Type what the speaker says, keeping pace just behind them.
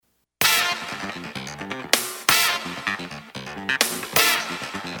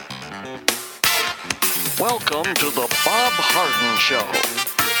Welcome to the Bob Harden Show,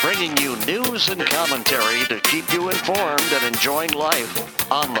 bringing you news and commentary to keep you informed and enjoying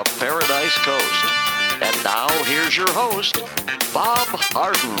life on the Paradise Coast. And now, here's your host, Bob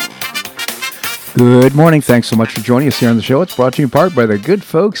Harden. Good morning. Thanks so much for joining us here on the show. It's brought to you in part by the good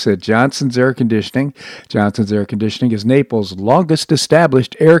folks at Johnson's Air Conditioning. Johnson's Air Conditioning is Naples' longest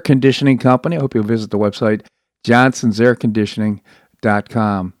established air conditioning company. I hope you'll visit the website,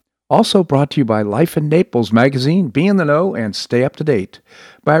 johnsonsairconditioning.com. Also brought to you by Life in Naples magazine. Be in the know and stay up to date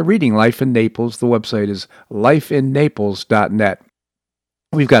by reading Life in Naples. The website is lifeinnaples.net.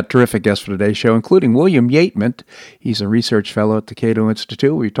 We've got terrific guests for today's show, including William Yateman. He's a research fellow at the Cato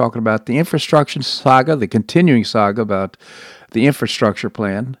Institute. We're talking about the infrastructure saga, the continuing saga about the infrastructure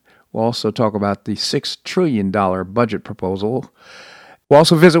plan. We'll also talk about the $6 trillion budget proposal. We'll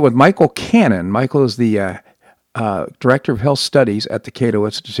also visit with Michael Cannon. Michael is the Director of Health Studies at the Cato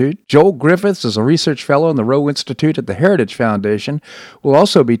Institute. Joel Griffiths is a research fellow in the Rowe Institute at the Heritage Foundation. We'll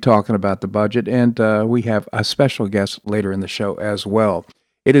also be talking about the budget, and we have a special guest later in the show as well.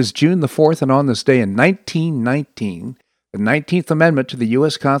 It is June the 4th, and on this day in 1919, the 19th Amendment to the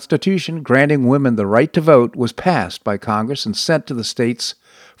U.S. Constitution granting women the right to vote was passed by Congress and sent to the states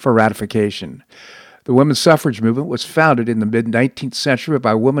for ratification. The women's suffrage movement was founded in the mid-19th century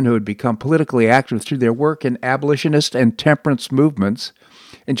by women who had become politically active through their work in abolitionist and temperance movements.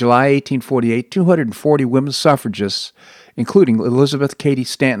 In July 1848, 240 women suffragists, including Elizabeth Cady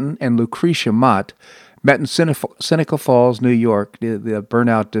Stanton and Lucretia Mott, met in Seneca Falls, New York, the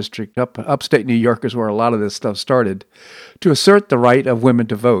burnout district, upstate New York is where a lot of this stuff started, to assert the right of women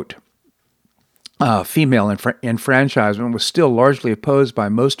to vote. Female enfranchisement was still largely opposed by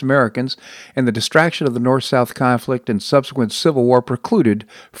most Americans, and the distraction of the North-South conflict and subsequent Civil War precluded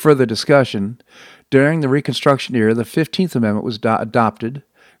further discussion. During the Reconstruction era, the 15th Amendment was adopted,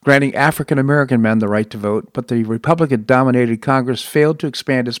 granting African-American men the right to vote, but the Republican-dominated Congress failed to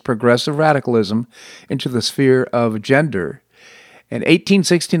expand its progressive radicalism into the sphere of gender. In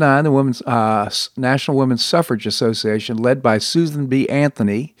 1869, the National Women's Suffrage Association, led by Susan B.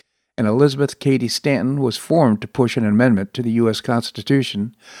 Anthony and Elizabeth Cady Stanton, was formed to push an amendment to the U.S.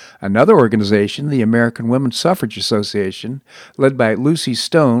 Constitution. Another organization, the American Women's Suffrage Association, led by Lucy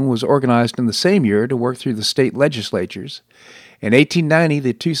Stone, was organized in the same year to work through the state legislatures. In 1890,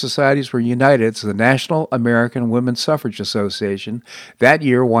 the two societies were united as the National American Women's Suffrage Association. That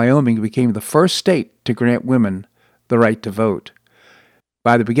year, Wyoming became the first state to grant women the right to vote.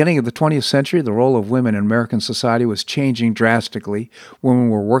 By the beginning of the 20th century, the role of women in American society was changing drastically.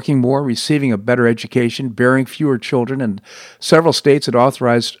 Women were working more, receiving a better education, bearing fewer children, and several states had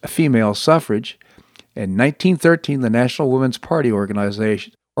authorized female suffrage. In 1913, the National Women's Party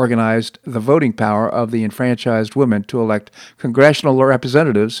organized the voting power of the enfranchised women to elect congressional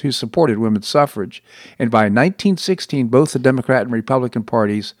representatives who supported women's suffrage. And by 1916, both the Democrat and Republican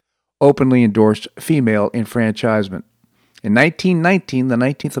parties openly endorsed female enfranchisement. In 1919, the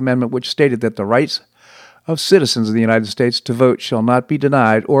 19th Amendment, which stated that the rights of citizens of the United States to vote shall not be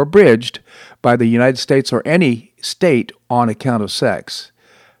denied or abridged by the United States or any state on account of sex,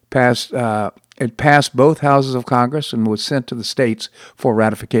 it passed both houses of Congress and was sent to the states for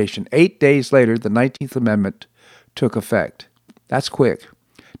ratification. 8 days later, the 19th Amendment took effect. That's quick.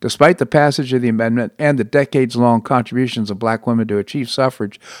 Despite the passage of the amendment and the decades-long contributions of black women to achieve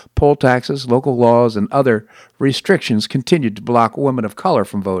suffrage, poll taxes, local laws, and other restrictions continued to block women of color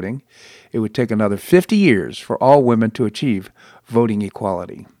from voting. It would take another 50 years for all women to achieve voting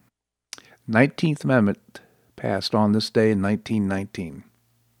equality. 19th Amendment passed on this day in 1919.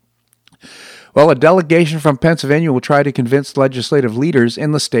 Well, a delegation from Pennsylvania will try to convince legislative leaders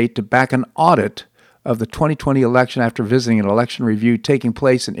in the state to back an audit of the 2020 election after visiting an election review taking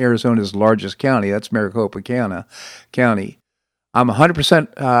place in Arizona's largest county. That's Maricopa County. I'm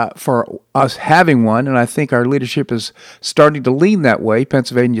 100% for us having one, and I think our leadership is starting to lean that way.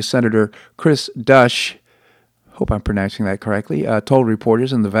 Pennsylvania Senator Chris Dush, hope I'm pronouncing that correctly, told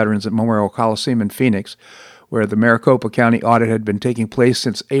reporters and the veterans at Memorial Coliseum in Phoenix, where the Maricopa County audit had been taking place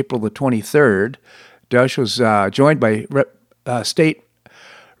since April the 23rd. Dush was joined by State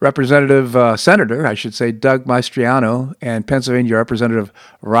Senator Doug Mastriano and Pennsylvania Representative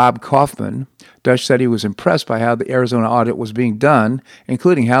Rob Kaufman. Dush said he was impressed by how the Arizona audit was being done,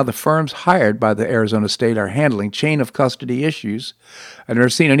 including how the firms hired by the Arizona state are handling chain of custody issues. I've never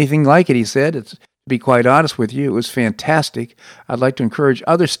seen anything like it, he said. To be quite honest with you, it was fantastic. I'd like to encourage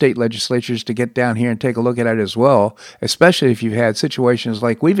other state legislatures to get down here and take a look at it as well, especially if you've had situations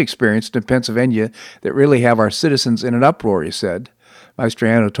like we've experienced in Pennsylvania that really have our citizens in an uproar, he said.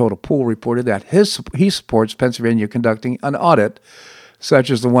 Mastriano told a pool reporter that he supports Pennsylvania conducting an audit such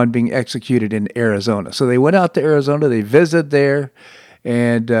as the one being executed in Arizona. So they went out to Arizona, they visited there,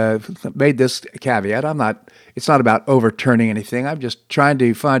 and made this caveat. It's not about overturning anything. I'm just trying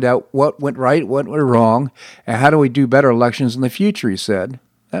to find out what went right, what went wrong, and how do we do better elections in the future, he said.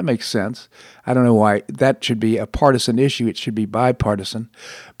 That makes sense. I don't know why that should be a partisan issue. It should be bipartisan.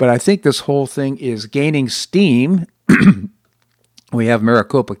 But I think this whole thing is gaining steam. We have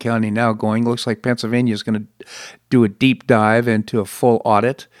Maricopa County now going. Looks like Pennsylvania is going to do a deep dive into a full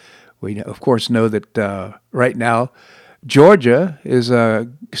audit. We, of course, know that right now Georgia is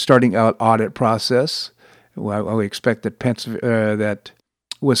starting out audit process. Well, we expect that that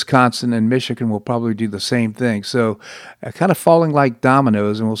Wisconsin and Michigan will probably do the same thing. So kind of falling like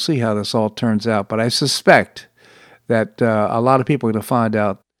dominoes, and we'll see how this all turns out. But I suspect that a lot of people are going to find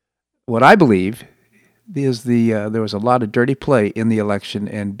out what I believe is there was a lot of dirty play in the election,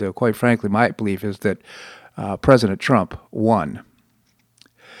 and quite frankly, my belief is that President Trump won.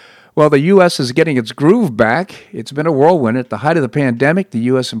 Well, the U.S. is getting its groove back. It's been a whirlwind. At the height of the pandemic, the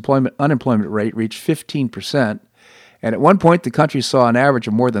U.S. unemployment rate reached 15%. And at one point, the country saw an average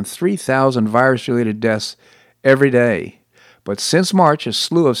of more than 3,000 virus-related deaths every day. But since March, a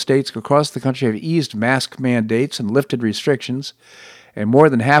slew of states across the country have eased mask mandates and lifted restrictions, and more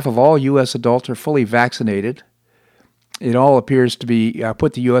than half of all U.S. adults are fully vaccinated. It all appears to be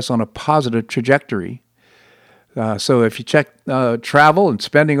put the U.S. on a positive trajectory. So if you check travel and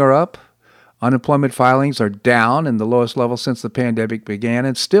spending are up, unemployment filings are down in the lowest level since the pandemic began,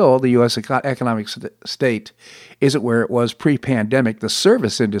 and still the U.S. economic state isn't where it was pre-pandemic. The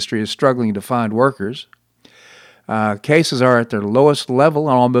service industry is struggling to find workers. Cases are at their lowest level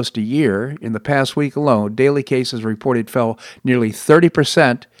in almost a year. In the past week alone, daily cases reported fell nearly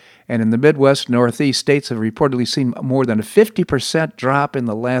 30%, and in the Midwest and Northeast, states have reportedly seen more than a 50% drop in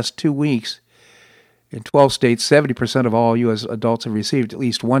the last 2 weeks. In 12 states, 70% of all U.S. adults have received at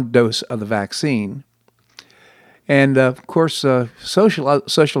least one dose of the vaccine. And, of course,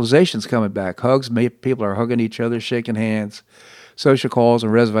 socialization's coming back. Hugs, people are hugging each other, shaking hands. Social calls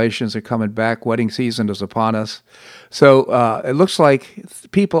and reservations are coming back. Wedding season is upon us. So it looks like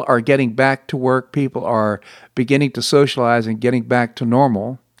people are getting back to work. People are beginning to socialize and getting back to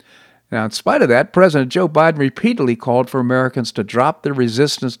normal. Now, in spite of that, President Joe Biden repeatedly called for Americans to drop their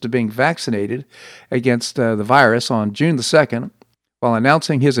resistance to being vaccinated against the virus on June the 2nd, while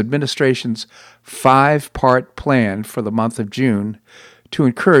announcing his administration's 5-part plan for the month of June to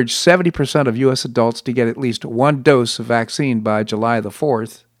encourage 70% of U.S. adults to get at least one dose of vaccine by July the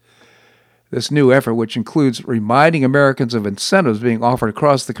 4th. This new effort, which includes reminding Americans of incentives being offered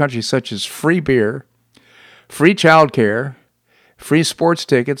across the country, such as free beer, free child care, free sports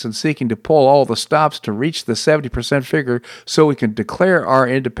tickets, and seeking to pull all the stops to reach the 70% figure so we can declare our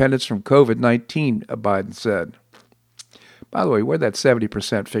independence from COVID-19, Biden said. By the way, where'd that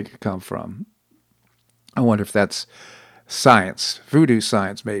 70% figure come from? I wonder if that's science, voodoo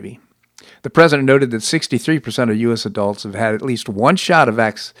science maybe. The president noted that 63% of U.S. adults have had at least one shot of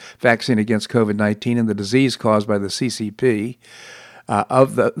vaccine against COVID-19 and the disease caused by the CCP.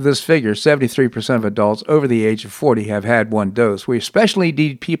 Of this figure, 73% of adults over the age of 40 have had one dose. We especially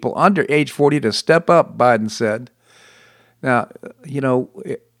need people under age 40 to step up, Biden said. Now,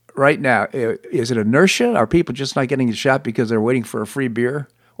 right now, is it inertia? Are people just not getting the shot because they're waiting for a free beer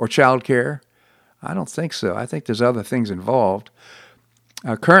or child care? I don't think so. I think there's other things involved.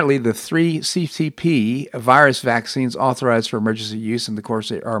 Currently, the 3 CCP virus vaccines authorized for emergency use, and of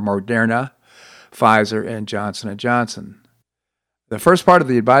course, are Moderna, Pfizer, and Johnson & Johnson. The first part of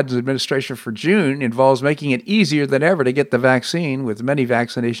the Biden administration for June involves making it easier than ever to get the vaccine, with many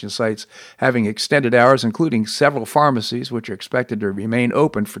vaccination sites having extended hours, including several pharmacies, which are expected to remain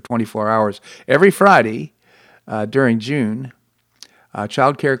open for 24 hours every Friday during June.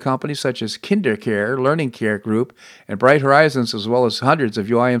 Child care companies such as KinderCare, Learning Care Group, and Bright Horizons, as well as hundreds of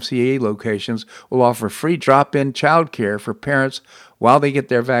YMCA locations, will offer free drop-in child care for parents while they get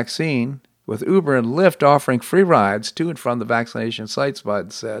their vaccine, with Uber and Lyft offering free rides to and from the vaccination sites,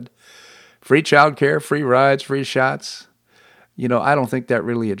 Biden said. Free child care, free rides, free shots. I don't think that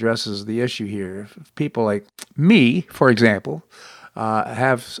really addresses the issue here. People like me, for example,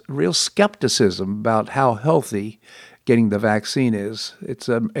 have real skepticism about how healthy getting the vaccine is.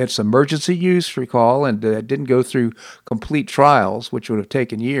 It's emergency use, recall, and it didn't go through complete trials, which would have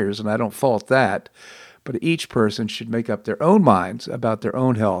taken years, and I don't fault that. But each person should make up their own minds about their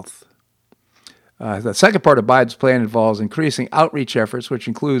own health. The second part of Biden's plan involves increasing outreach efforts, which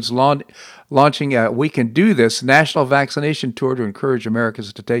includes launching a We Can Do This national vaccination tour to encourage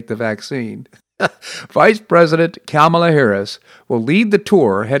Americans to take the vaccine. Vice President Kamala Harris will lead the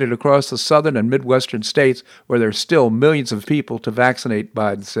tour headed across the southern and midwestern states where there's still millions of people to vaccinate,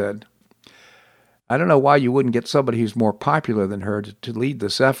 Biden said. I don't know why you wouldn't get somebody who's more popular than her to lead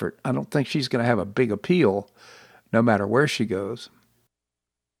this effort. I don't think she's going to have a big appeal no matter where she goes.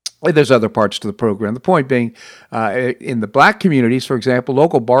 There's other parts to the program. The point being, in the black communities, for example,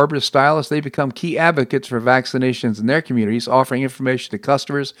 local barbers, stylists, they become key advocates for vaccinations in their communities, offering information to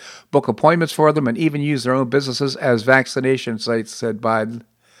customers, book appointments for them, and even use their own businesses as vaccination sites, said Biden.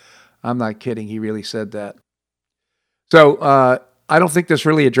 I'm not kidding. He really said that. So I don't think this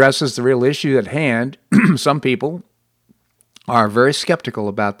really addresses the real issue at hand. Some people are very skeptical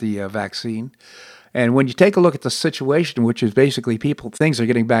about the vaccine. And when you take a look at the situation, which is basically things are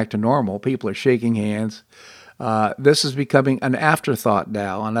getting back to normal, people are shaking hands, this is becoming an afterthought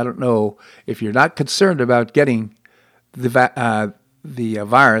now. And I don't know, if you're not concerned about getting the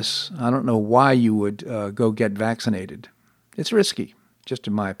virus, I don't know why you would go get vaccinated. It's risky, just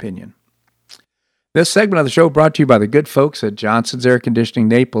in my opinion. This segment of the show brought to you by the good folks at Johnson's Air Conditioning,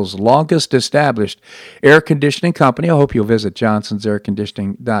 Naples' longest established air conditioning company. I hope you'll visit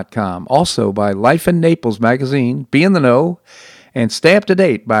johnsonsairconditioning.com. Also by Life in Naples magazine. Be in the know and stay up to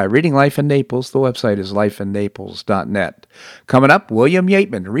date by reading Life in Naples. The website is lifeinnaples.net. Coming up, William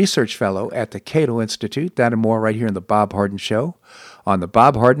Yateman, research fellow at the Cato Institute. That and more right here in the Bob Harden Show on the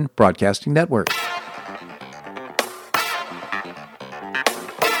Bob Harden Broadcasting Network.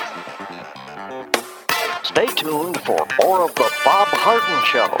 Stay tuned for more of the Bob Harden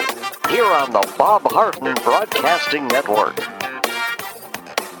Show here on the Bob Harden Broadcasting Network.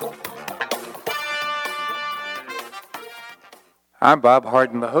 I'm Bob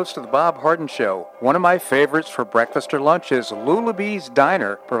Harden, the host of the Bob Harden Show. One of my favorites for breakfast or lunch is Lulabee's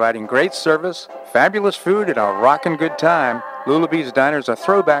Diner, providing great service, fabulous food, and a rockin' good time. Lulabee's Diner is a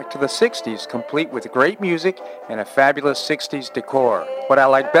throwback to the 60s, complete with great music and a fabulous 60s decor. What I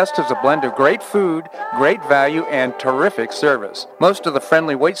like best is a blend of great food, great value, and terrific service. Most of the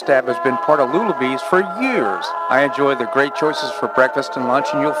friendly waitstaff has been part of Lulabee's for years. I enjoy the great choices for breakfast and lunch,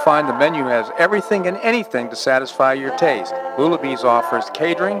 and you'll find the menu has everything and anything to satisfy your taste. Lulabee's offers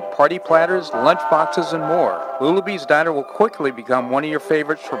catering, party platters, lunch boxes, and more. Lulabee's Diner will quickly become one of your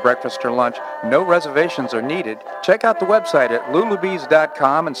favorites for breakfast or lunch. No reservations are needed. Check out the website at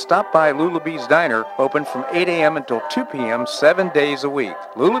lulabees.com and stop by Lulabee's Diner, open from 8 a.m. until 2 p.m. 7 days a week.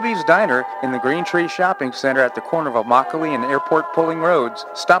 Lulabee's Diner in the Green Tree Shopping Center at the corner of Immokalee and Airport Pulling Roads.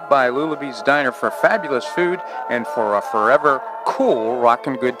 Stop by Lulabee's Diner for fabulous food and for a forever cool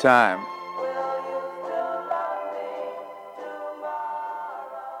rockin' good time.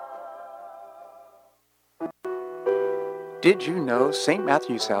 Did you know St.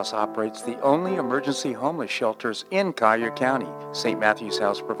 Matthew's House operates the only emergency homeless shelters in Collier County? St. Matthew's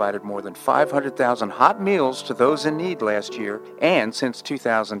House provided more than 500,000 hot meals to those in need last year, and since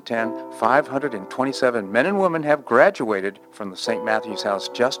 2010, 527 men and women have graduated from the St. Matthew's House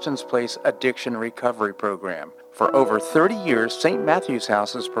Justin's Place Addiction Recovery Program. For over 30 years, St. Matthew's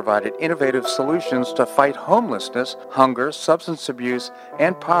House has provided innovative solutions to fight homelessness, hunger, substance abuse,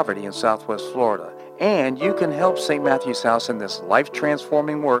 and poverty in Southwest Florida. And you can help St. Matthew's House in this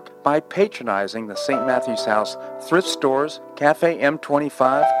life-transforming work by patronizing the St. Matthew's House thrift stores, Cafe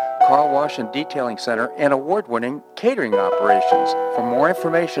M25, car wash and detailing center, and award-winning catering operations. For more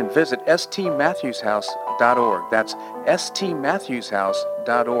information, visit stmatthewshouse.org. That's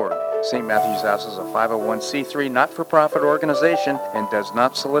stmatthewshouse.org. St. Matthew's House is a 501c3 not-for-profit organization and does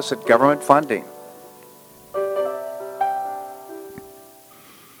not solicit government funding.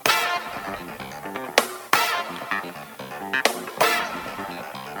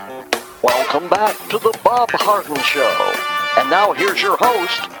 Welcome back to the Bob Harden Show. And now here's your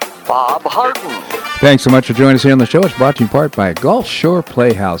host, Bob Harden. Thanks so much for joining us here on the show. It's brought to you in part by Gulf Shore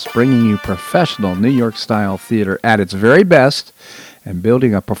Playhouse, bringing you professional New York-style theater at its very best and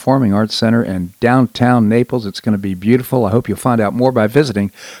building a performing arts center in downtown Naples. It's going to be beautiful. I hope you'll find out more by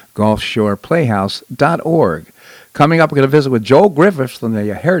visiting gulfshoreplayhouse.org. Coming up, we're going to visit with Joel Griffiths from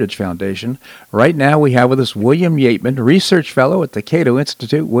the Heritage Foundation. Right now, we have with us William Yateman, research fellow at the Cato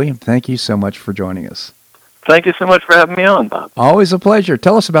Institute. William, thank you so much for joining us. Thank you so much for having me on, Bob. Always a pleasure.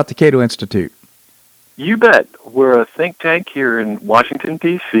 Tell us about the Cato Institute. You bet. We're a think tank here in Washington,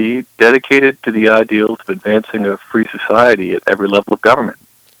 D.C., dedicated to the ideals of advancing a free society at every level of government.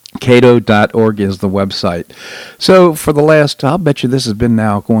 Cato.org is the website. So for the last, I'll bet you this has been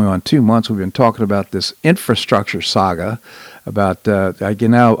now going on 2 months, we've been talking about this infrastructure saga, about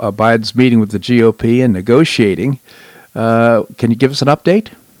Biden's meeting with the GOP and negotiating. Can you give us an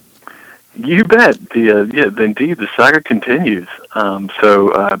update? You bet. Indeed, the saga continues.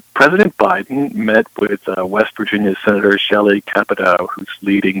 President Biden met with West Virginia Senator Shelley Capito, who's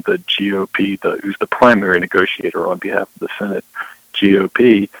leading the GOP, who's the primary negotiator on behalf of the Senate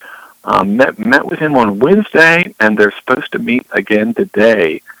GOP. Met with him on Wednesday, and they're supposed to meet again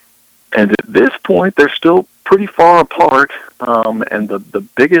today. And at this point, they're still pretty far apart, and the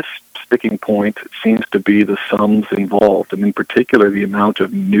biggest sticking point seems to be the sums involved, and in particular, the amount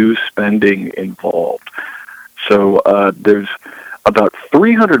of new spending involved. So there's about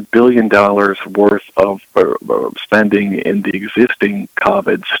 $300 billion worth of spending in the existing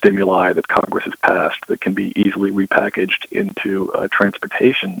COVID stimuli that Congress has passed that can be easily repackaged into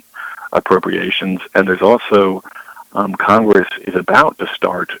transportation appropriations. And there's also Congress is about to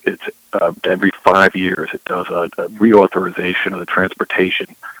start its every 5 years it does a reauthorization of the transportation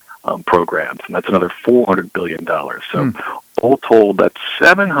programs, and that's another $400 billion. So all told, that's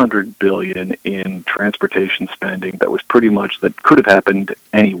 $700 billion in transportation spending that was pretty much that could have happened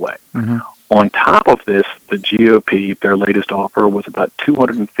anyway. Mm-hmm. On top of this, the GOP, their latest offer was about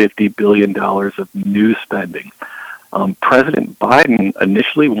 $250 billion of new spending. President Biden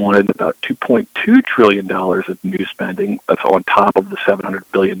initially wanted about $2.2 trillion of new spending. That's on top of the $700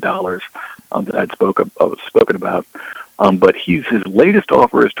 billion that I'd spoken about. But his latest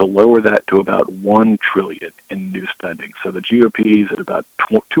offer is to lower that to about $1 trillion in new spending. So the GOP is at about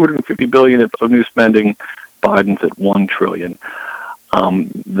 $250 billion of new spending. Biden's at $1 trillion.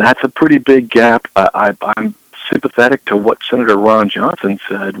 That's a pretty big gap. I'm sympathetic to what Senator Ron Johnson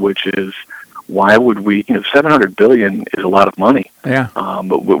said, which is, why would we? $700 billion is a lot of money. Yeah.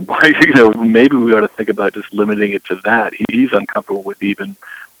 But why? Maybe we ought to think about just limiting it to that. He's uncomfortable with even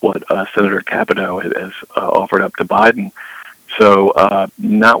what Senator Capito has offered up to Biden. So,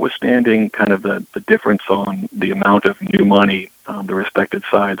 notwithstanding kind of the difference on the amount of new money the respective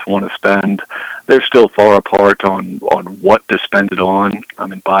sides want to spend, they're still far apart on what to spend it on. I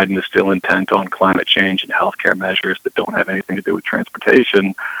mean, Biden is still intent on climate change and healthcare measures that don't have anything to do with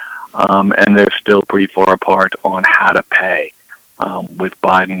transportation. And they're still pretty far apart on how to pay, with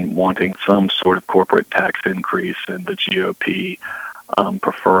Biden wanting some sort of corporate tax increase and the GOP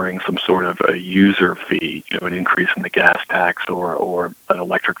preferring some sort of a user fee, an increase in the gas tax or an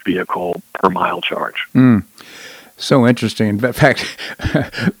electric vehicle per mile charge. So interesting. In fact,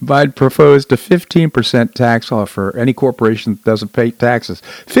 Biden proposed a 15% tax offer any corporation that doesn't pay taxes.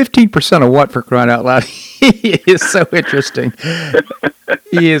 15% of what, for crying out loud? He is so interesting.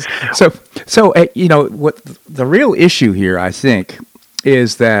 He is. So what the real issue here, I think,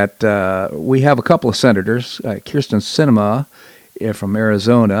 is that we have a couple of senators, Kyrsten Sinema from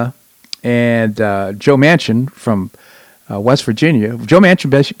Arizona and Joe Manchin from West Virginia. Joe Manchin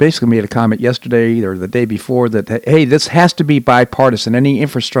basically made a comment yesterday or the day before that, hey, this has to be bipartisan. Any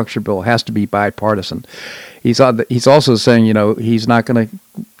infrastructure bill has to be bipartisan. He's also saying, he's not going to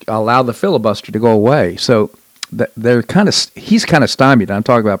allow the filibuster to go away. So he's kind of stymied. I'm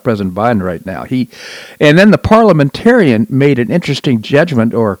talking about President Biden right now. And then the parliamentarian made an interesting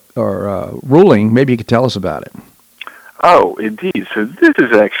judgment or ruling. Maybe you could tell us about it. Oh, indeed. So this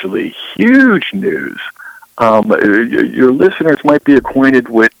is actually huge news. Your listeners might be acquainted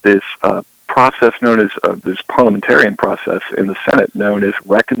with this process known as this parliamentarian process in the Senate known as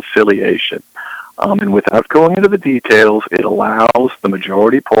reconciliation. And without going into the details, it allows the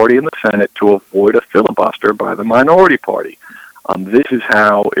majority party in the Senate to avoid a filibuster by the minority party. This is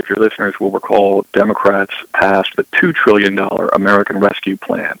how, if your listeners will recall, Democrats passed the $2 trillion American Rescue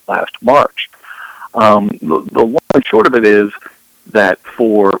Plan last March. The long and short of it is that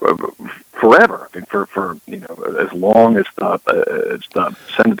for forever, I mean, for as long as the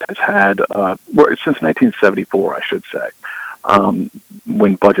Senate has had, since 1974, I should say,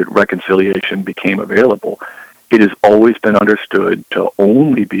 when budget reconciliation became available, it has always been understood to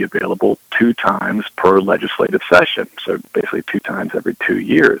only be available 2 times per legislative session, so basically 2 times every 2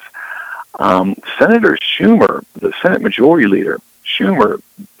 years. Senator Schumer, the Senate Majority Leader,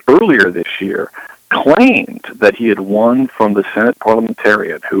 earlier this year, claimed that he had won from the Senate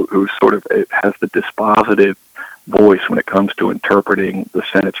parliamentarian who sort of has the dispositive voice when it comes to interpreting the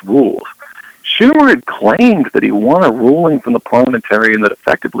Senate's rules. Schumer had claimed that he won a ruling from the parliamentarian that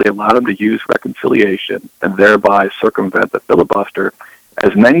effectively allowed him to use reconciliation and thereby circumvent the filibuster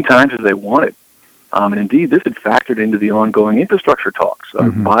as many times as they wanted. And indeed, this had factored into the ongoing infrastructure talks.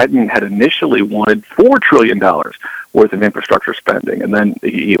 Biden had initially wanted $4 trillion worth of infrastructure spending, and then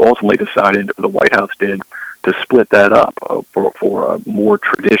he ultimately decided, the White House did, to split that up for a more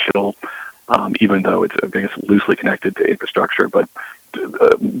traditional, even though it's, I guess, loosely connected to infrastructure, but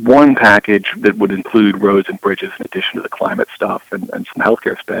one package that would include roads and bridges in addition to the climate stuff and some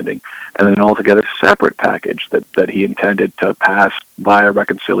healthcare spending, and then an altogether separate package that he intended to pass via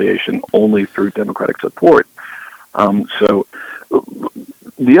reconciliation only through Democratic support. So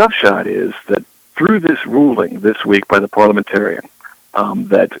the upshot is that through this ruling this week by the parliamentarian,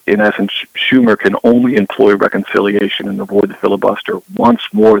 that in essence Schumer can only employ reconciliation and avoid the filibuster once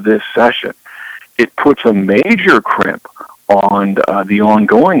more this session, it puts a major crimp on the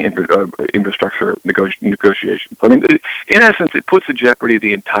ongoing infrastructure negotiations. I mean, in essence, it puts in jeopardy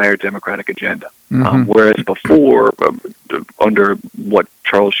the entire Democratic agenda. Whereas before, under what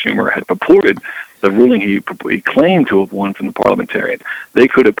Charles Schumer had purported, the ruling he claimed to have won from the parliamentarian, they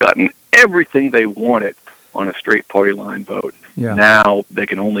could have gotten everything they wanted on a straight party line vote. Yeah. Now they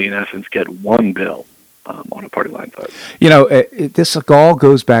can only, in essence, get one bill on a party line vote. You know, this all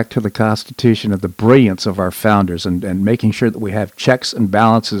goes back to the Constitution of the brilliance of our founders and making sure that we have checks and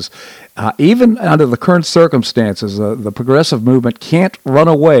balances. Even under the current circumstances, the progressive movement can't run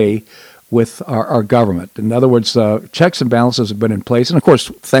away with our government. In other words, checks and balances have been in place. And, of course,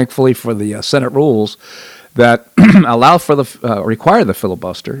 thankfully for the Senate rules that allow for require the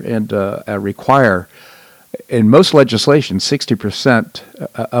filibuster and require, in most legislation, 60%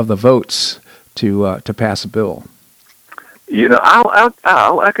 of the votes to pass a bill. You know,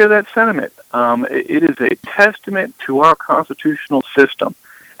 I'll echo that sentiment. It is a testament to our constitutional system,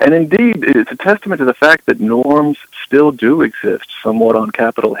 and indeed, it's a testament to the fact that norms still do exist somewhat on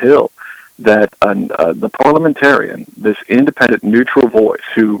Capitol Hill. That the parliamentarian, this independent, neutral voice,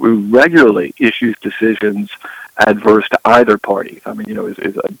 who regularly issues decisions adverse to either party, I mean, you know,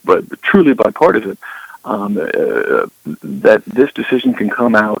 is truly bipartisan. That this decision can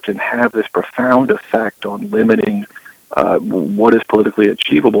come out and have this profound effect on limiting what is politically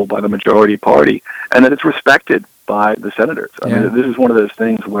achievable by the majority party, and that it's respected by the senators. I mean, this is one of those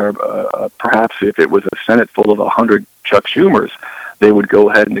things where perhaps if it was a Senate full of 100 Chuck Schumers, they would go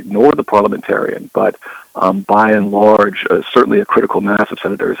ahead and ignore the parliamentarian. But by and large, certainly a critical mass of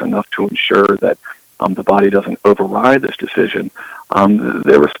senators, enough to ensure that the body doesn't override this decision.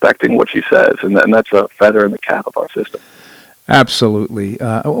 They're respecting what she says, and that's a feather in the cap of our system. Absolutely.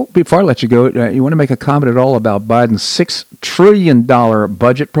 Before I let you go, you want to make a comment at all about Biden's $6 trillion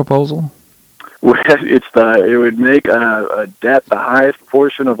budget proposal? Well, it would make a debt the highest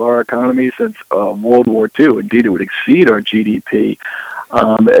portion of our economy since World War II. Indeed, it would exceed our GDP.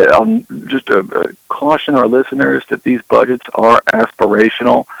 Just caution our listeners that these budgets are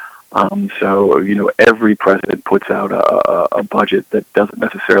aspirational. So, you know, every president puts out a budget that doesn't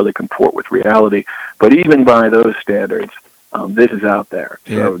necessarily comport with reality. But even by those standards, this is out there.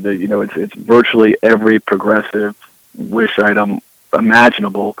 So, you know, it's virtually every progressive wish item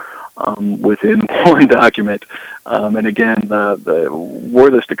imaginable within one document. And again, were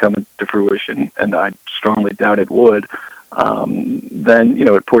this to come into fruition, and I strongly doubt it would, then, you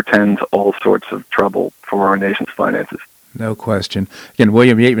know, it portends all sorts of trouble for our nation's finances. No question. Again,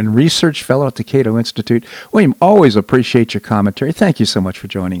 William Yateman, Research Fellow at the Cato Institute. William, always appreciate your commentary. Thank you so much for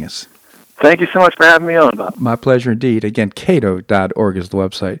joining us. Thank you so much for having me on, Bob. My pleasure indeed. Again, cato.org is the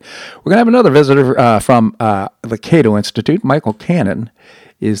website. We're going to have another visitor from the Cato Institute. Michael Cannon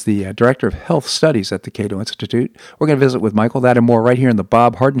is the Director of Health Studies at the Cato Institute. We're going to visit with Michael, that and more right here in the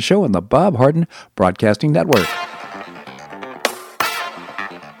Bob Harden Show on the Bob Harden Broadcasting Network.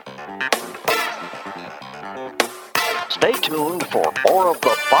 Stay tuned for more of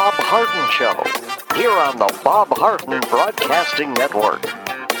the Bob Harden Show here on the Bob Harden Broadcasting Network.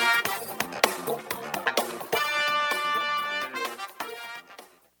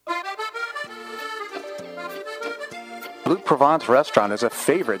 Blue Provence Restaurant is a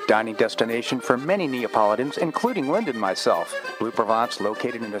favorite dining destination for many Neapolitans, including Linda and myself. Blue Provence,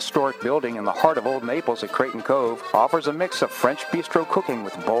 located in a historic building in the heart of Old Naples at Creighton Cove, offers a mix of French bistro cooking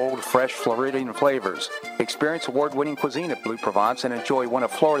with bold, fresh Floridian flavors. Experience award-winning cuisine at Blue Provence and enjoy one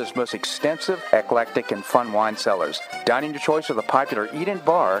of Florida's most extensive, eclectic, and fun wine cellars. Dining your choice of the popular Eat-In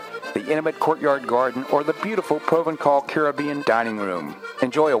Bar, the intimate Courtyard Garden, or the beautiful Provencal Caribbean Dining Room.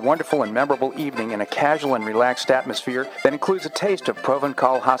 Enjoy a wonderful and memorable evening in a casual and relaxed atmosphere that includes a taste of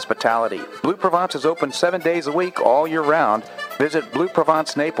Provencal hospitality. Blue Provence is open 7 days a week, all year round. Visit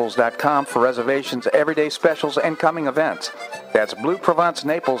BlueProvenceNaples.com for reservations, everyday specials, and coming events. That's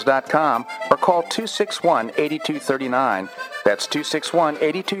BlueProvenceNaples.com or call 261-8239. That's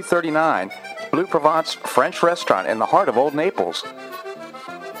 261-8239. Blue Provence French Restaurant in the heart of Old Naples.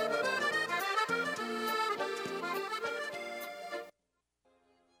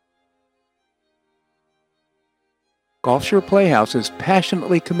 Gulfshire Playhouse is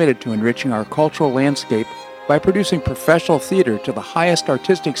passionately committed to enriching our cultural landscape by producing professional theater to the highest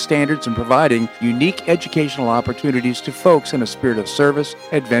artistic standards and providing unique educational opportunities to folks in a spirit of service,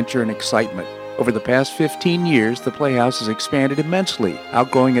 adventure, and excitement. Over the past 15 years, the Playhouse has expanded immensely,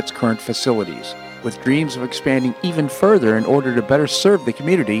 outgrowing its current facilities. With dreams of expanding even further in order to better serve the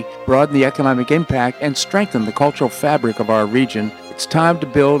community, broaden the economic impact, and strengthen the cultural fabric of our region, it's time to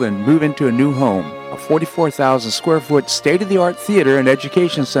build and move into a new home. A 44,000 square foot state-of-the-art theater and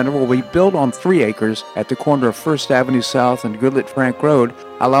education center will be built on 3 acres at the corner of First Avenue South and Goodlet Frank Road,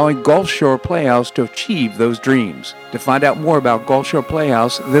 allowing Gulf Shore Playhouse to achieve those dreams. To find out more about Gulf Shore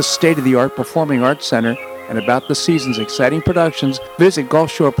Playhouse, this state-of-the-art performing arts center, and about the season's exciting productions, visit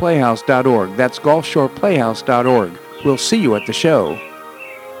GulfShorePlayhouse.org. That's GulfShorePlayhouse.org. We'll see you at the show.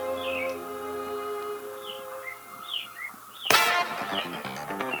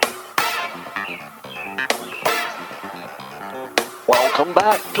 Welcome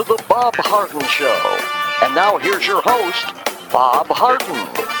back to the Bob Harden Show. And now here's your host, Bob Harden.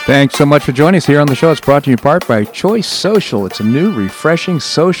 Thanks so much for joining us here on the show. It's brought to you in part by Choice Social. It's a new, refreshing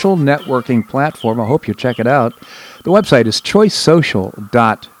social networking platform. I hope you check it out. The website is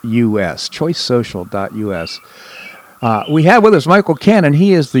choicesocial.us. Choicesocial.us. We have with us Michael Cannon.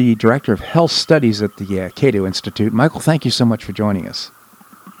 He is the Director of Health Studies at the Cato Institute. Michael, thank you so much for joining us.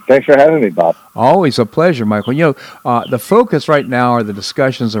 Thanks for having me, Bob. Always a pleasure, Michael. You know, the focus right now are the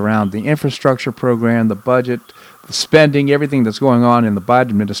discussions around the infrastructure program, the budget, the spending, everything that's going on in the Biden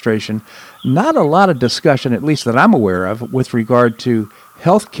administration. Not a lot of discussion, at least that I'm aware of, with regard to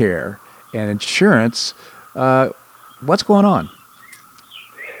health care and insurance. What's going on?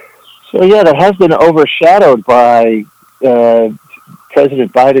 So, yeah, that has been overshadowed by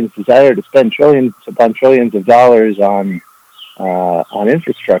President Biden's desire to spend trillions upon trillions of dollars on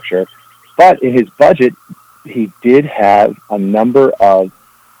infrastructure. But in his budget, he did have a number of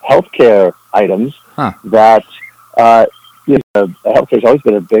healthcare items that healthcare has always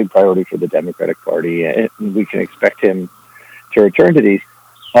been a big priority for the Democratic Party, and we can expect him to return to these.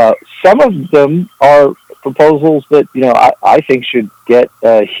 Some of them are proposals that I think should get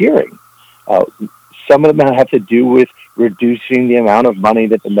a hearing. Some of them have to do with reducing the amount of money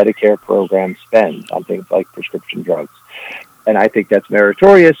that the Medicare program spends on things like prescription drugs. And I think that's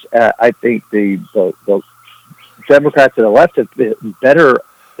meritorious. I think the Democrats and the left have been better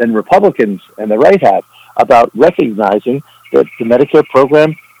than Republicans and the right have about recognizing that the Medicare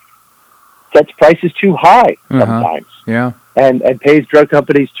program sets prices too high sometimes, and pays drug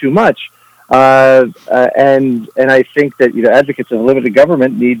companies too much. And I think that advocates of limited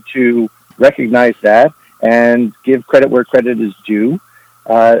government need to recognize that and give credit where credit is due.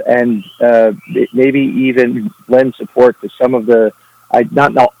 And maybe even lend support to some of the,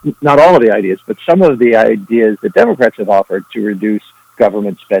 not all of the ideas, but some of the ideas that Democrats have offered to reduce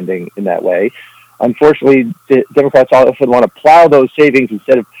government spending in that way. Unfortunately, the Democrats often want to plow those savings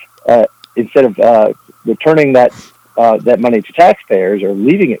instead of returning that money to taxpayers or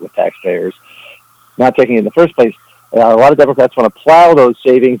leaving it with taxpayers, not taking it in the first place. A lot of Democrats want to plow those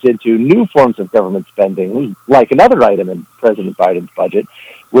savings into new forms of government spending, like another item in President Biden's budget,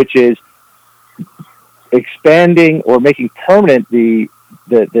 which is expanding or making permanent the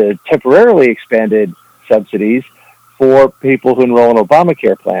temporarily expanded subsidies for people who enroll in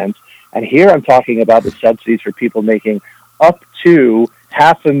Obamacare plans. And here I'm talking about the subsidies for people making up to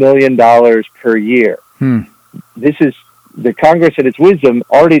 $500,000 per year. This is the Congress, in its wisdom,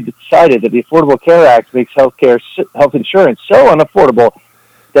 already decided that the Affordable Care Act makes health insurance so unaffordable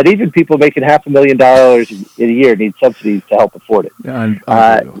that even people making $500,000 in a year need subsidies to help afford it.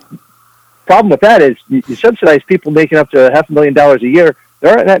 Problem with that is you subsidize people making up to $500,000 a year.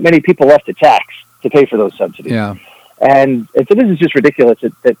 There aren't that many people left to tax to pay for those subsidies. Yeah. And so this is just ridiculous.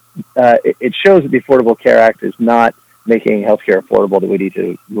 It shows that the Affordable Care Act is not making healthcare affordable, that we need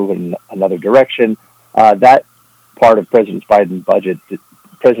to move in another direction. That part of President Biden's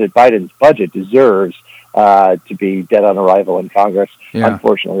budget deserves to be dead on arrival in Congress. Yeah.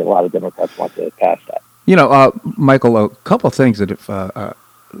 Unfortunately, a lot of Democrats want to pass that. Michael, a couple of things that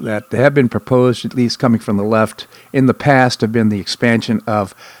have been proposed, at least coming from the left in the past, have been the expansion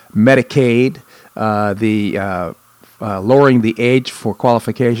of Medicaid, lowering the age for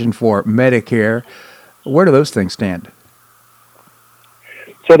qualification for Medicare. Where do those things stand?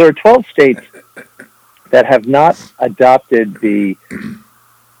 So there are 12 states that have not adopted the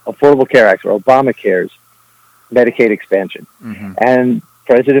Affordable Care Act, or Obamacare's Medicaid expansion. Mm-hmm. And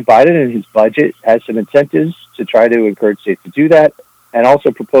President Biden in his budget has some incentives to try to encourage states to do that, and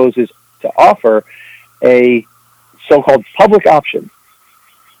also proposes to offer a so-called public option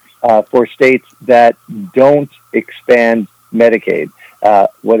for states that don't expand Medicaid.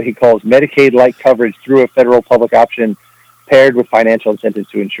 what he calls Medicaid-like coverage through a federal public option paired with financial incentives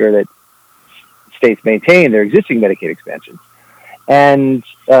to ensure that states maintain their existing Medicaid expansions. And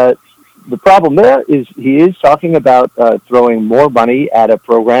the problem there is he is talking about throwing more money at a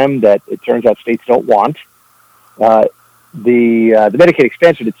program that it turns out states don't want. The Medicaid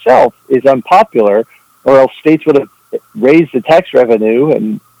expansion itself is unpopular, or else states would have raised the tax revenue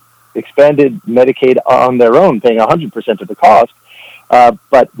and expanded Medicaid on their own, paying 100% of the cost.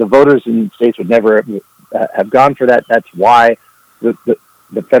 But the voters in states would never have gone for that. That's why the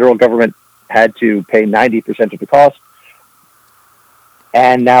federal government had to pay 90% of the cost.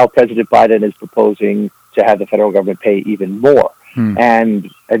 And now President Biden is proposing to have the federal government pay even more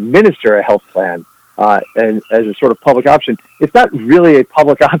and administer a health plan and as a sort of public option. It's not really a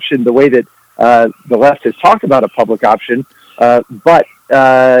public option the way that the left has talked about a public option, but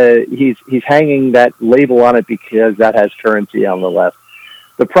he's hanging that label on it because that has currency on the left.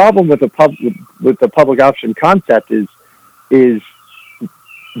 The problem with the public option concept is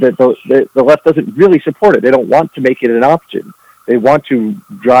that the left doesn't really support it. They don't want to make it an option. They want to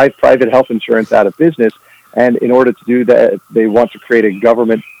drive private health insurance out of business, and in order to do that, they want to create a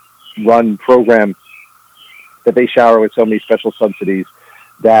government-run program that they shower with so many special subsidies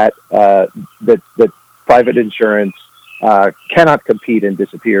that that private insurance cannot compete and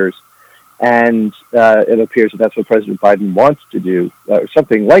disappears. And it appears that that's what President Biden wants to do, or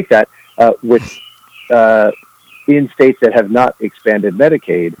something like that, with in states that have not expanded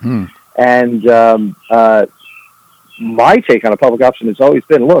Medicaid. And my take on a public option has always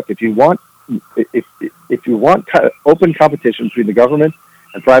been: look, if you want open competition between the government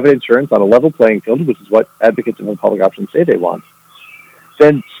and private insurance on a level playing field, which is what advocates of a public option say they want,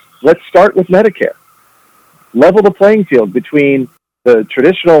 then let's start with Medicare. Level the playing field between the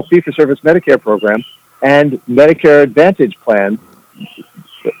traditional fee-for-service Medicare program and Medicare Advantage plans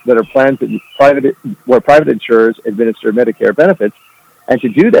that are plans that where private insurers administer Medicare benefits. And to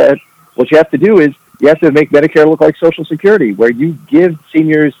do that, what you have to do is you have to make Medicare look like Social Security, where you give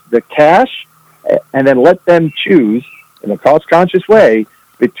seniors the cash and then let them choose in a cost-conscious way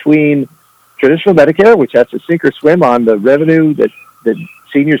between traditional Medicare, which has to sink or swim on the revenue that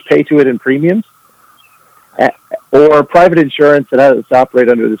seniors pay to it in premiums, or private insurance that has to operate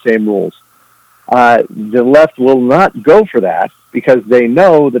under the same rules. The left will not go for that because they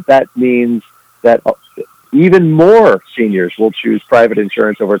know that means that even more seniors will choose private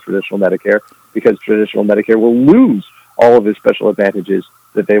insurance over traditional Medicare, because traditional Medicare will lose all of the special advantages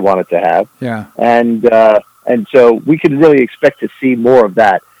that they want it to have. Yeah. And so we can really expect to see more of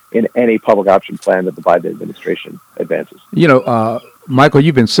that in any public option plan that the Biden administration advances. You know, Michael,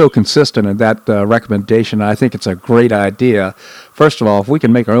 you've been so consistent in that recommendation. I think it's a great idea. First of all, if we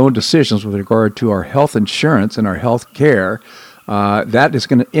can make our own decisions with regard to our health insurance and our health care, that is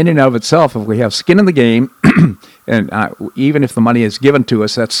going to, in and of itself, if we have skin in the game, and even if the money is given to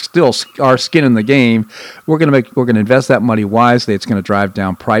us, that's still our skin in the game. We're going to invest that money wisely. It's going to drive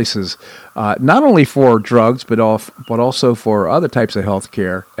down prices, not only for drugs, but also for other types of health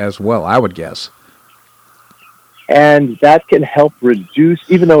care as well, I would guess. And that can help reduce,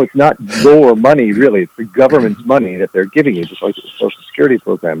 even though it's not your money, really, it's the government's money that they're giving you, just like the Social Security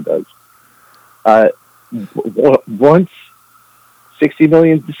program does. Once 60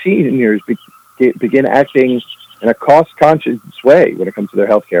 million seniors begin acting in a cost-conscious way when it comes to their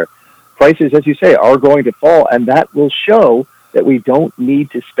health care, prices, as you say, are going to fall, and that will show that we don't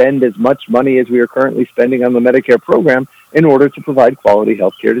need to spend as much money as we are currently spending on the Medicare program in order to provide quality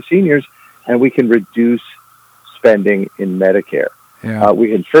health care to seniors, and we can reduce spending in Medicare. Yeah. We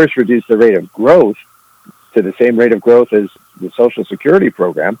can first reduce the rate of growth to the same rate of growth as the Social Security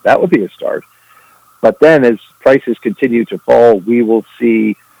program. That would be a start. But then as prices continue to fall, we will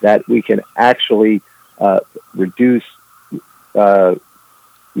see that we can actually reduce the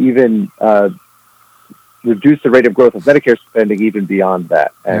rate of growth of Medicare spending even beyond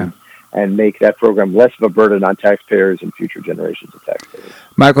that, and make that program less of a burden on taxpayers and future generations of taxpayers.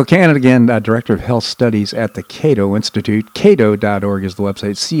 Michael Cannon, again, Director of Health Studies at the Cato Institute. Cato.org is the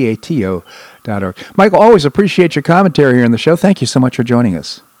website, cato.org. Michael, always appreciate your commentary here on the show. Thank you so much for joining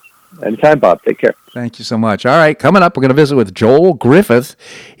us. Anytime, Bob. Take care. Thank you so much. All right, coming up, we're going to visit with Joel Griffith.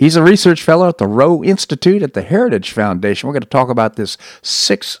 He's a research fellow at the Rowe Institute at the Heritage Foundation. We're going to talk about this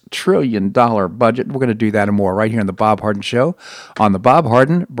 $6 trillion budget. We're going to do that and more right here on The Bob Harden Show on the Bob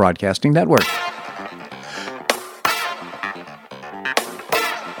Harden Broadcasting Network.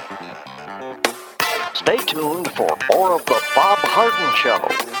 Stay tuned for more of The Bob Harden Show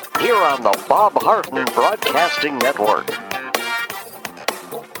here on the Bob Harden Broadcasting Network.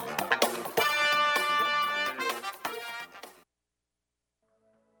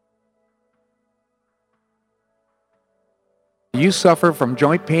 you suffer from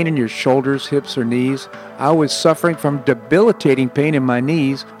joint pain in your shoulders, hips, or knees? I was suffering from debilitating pain in my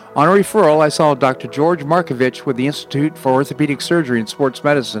knees. On a referral, I saw Dr. George Markovich with the Institute for Orthopedic Surgery and Sports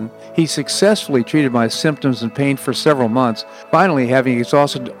Medicine. He successfully treated my symptoms and pain for several months. Finally, having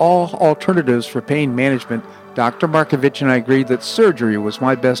exhausted all alternatives for pain management, Dr. Markovich and I agreed that surgery was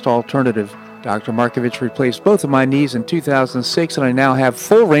my best alternative. Dr. Markovich replaced both of my knees in 2006, and I now have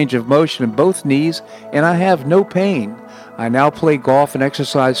full range of motion in both knees, and I have no pain. I now play golf and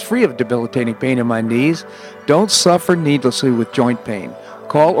exercise free of debilitating pain in my knees. Don't suffer needlessly with joint pain.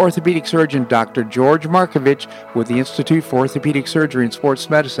 Call orthopedic surgeon Dr. George Markovich with the Institute for Orthopedic Surgery and Sports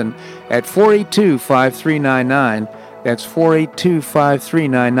Medicine at 482-5399. That's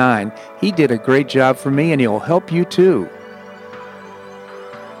 482-5399. He did a great job for me, and he'll help you too.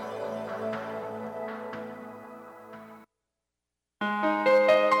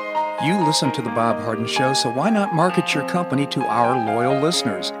 You listen to The Bob Harden Show, so why not market your company to our loyal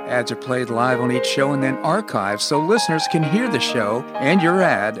listeners? Ads are played live on each show and then archived so listeners can hear the show and your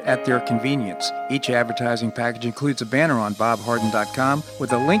ad at their convenience. Each advertising package includes a banner on bobharden.com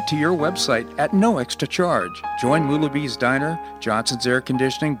with a link to your website at no extra charge. Join Lulabee's Diner, Johnson's Air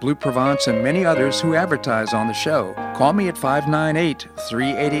Conditioning, Blue Provence, and many others who advertise on the show. Call me at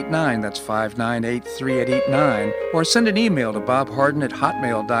 598-3889, that's 598-3889, or send an email to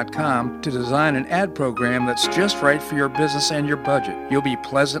bobharden@hotmail.com to design an ad program that's just right for your business and your budget. You'll be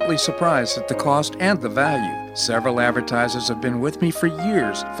pleasantly surprised at the cost and the value. Several advertisers have been with me for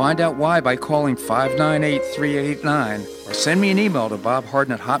years. Find out why by calling 598-3889 or send me an email to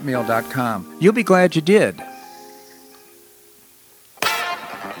bobharden@hotmail.com. You'll be glad you did.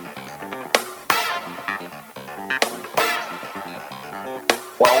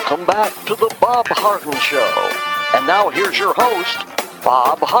 Welcome back to the Bob Harden Show. And now here's your host,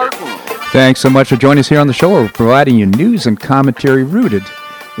 Bob Harden. Thanks so much for joining us here on the show. We're providing you news and commentary rooted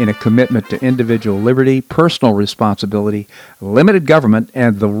in a commitment to individual liberty, personal responsibility, limited government,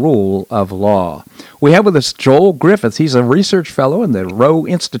 and the rule of law. We have with us Joel Griffiths. He's a research fellow in the Rowe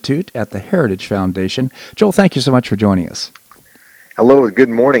Institute at the Heritage Foundation. Joel, thank you so much for joining us. Hello, good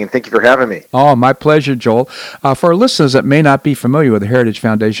morning, and thank you for having me. Oh, my pleasure, Joel. For our listeners that may not be familiar with the Heritage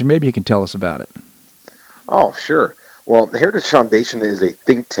Foundation, maybe you can tell us about it. Oh, sure. Well, the Heritage Foundation is a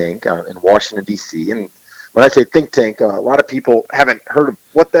think tank in Washington, D.C., and when I say think tank, a lot of people haven't heard of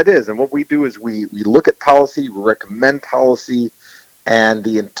what that is, and what we do is we look at policy, we recommend policy, and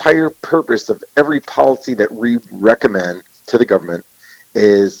the entire purpose of every policy that we recommend to the government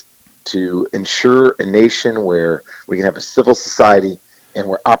is to ensure a nation where we can have a civil society and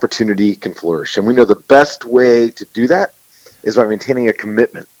where opportunity can flourish. And we know the best way to do that is by maintaining a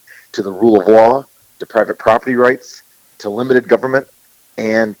commitment to the rule of law, to private property rights, to limited government,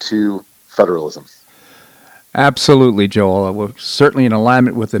 and to federalism. Absolutely, Joel. We're certainly in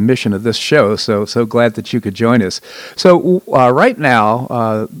alignment with the mission of this show, so glad that you could join us. So right now,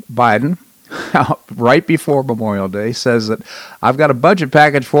 Biden, right before Memorial Day, says that I've got a budget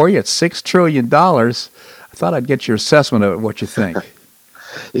package for you. It's $6 trillion. I thought I'd get your assessment of what you think.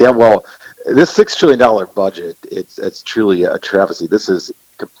 Yeah, well, this $6 trillion budget, it's truly a travesty. This is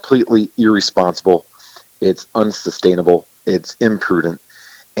completely irresponsible. It's unsustainable. It's imprudent.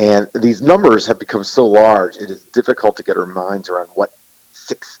 And these numbers have become so large, it is difficult to get our minds around what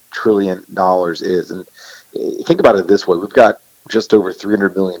 $6 trillion is. And think about it this way. We've got just over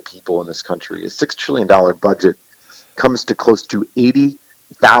 300 million people in this country. A $6 trillion budget comes to close to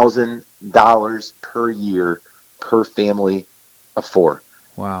 $80,000 per year per family of four.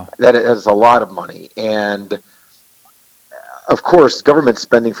 Wow. That is a lot of money. And, of course, government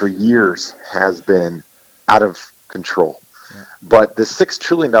spending for years has been out of control. Yeah. But the $6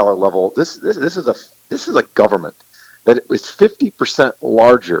 trillion level, this is a government that is 50%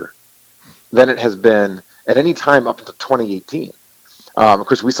 larger than it has been at any time up until 2018. Of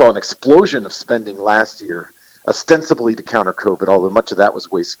course, we saw an explosion of spending last year, ostensibly to counter COVID, although much of that was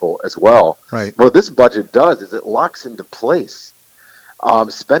wasteful as well. Right. What this budget does is it locks into place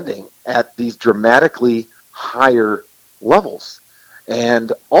spending at these dramatically higher levels.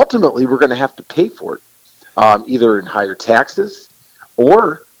 And ultimately, we're going to have to pay for it, either in higher taxes,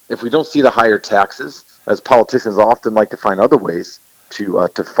 or if we don't see the higher taxes, as politicians often like to find other ways to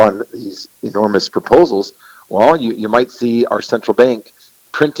fund these enormous proposals, well, you might see our central bank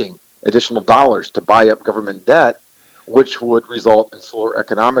printing additional dollars to buy up government debt, which would result in slower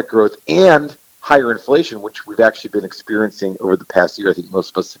economic growth and higher inflation, which we've actually been experiencing over the past year. I think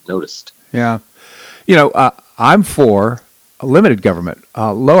most of us have noticed. Yeah. You know, I'm for limited government,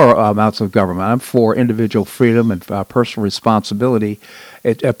 lower amounts of government. I'm for individual freedom and personal responsibility.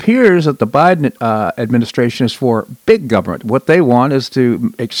 It appears that the Biden administration is for big government. What they want is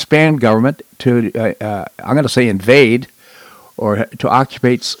to expand government to, I'm going to say, invade or to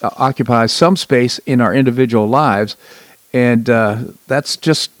occupy some space in our individual lives. And that's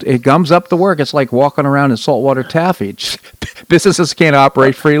just, it gums up the work. It's like walking around in saltwater taffy. Businesses can't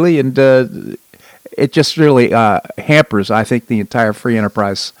operate freely, and it just really hampers, I think, the entire free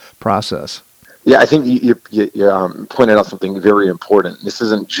enterprise process. Yeah, I think you pointed out something very important. This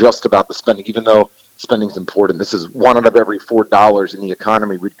isn't just about the spending, even though spending is important. This is one out of every $4 in the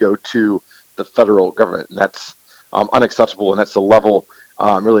economy would go to the federal government, and that's unacceptable, and that's a level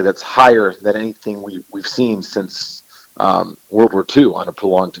really that's higher than anything we've seen since World War II on a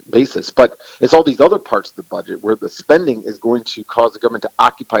prolonged basis. But it's all these other parts of the budget where the spending is going to cause the government to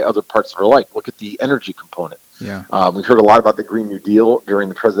occupy other parts of our life. Look at the energy component. Yeah. We heard a lot about the Green New Deal during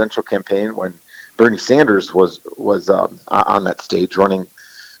the presidential campaign when Bernie Sanders was on that stage running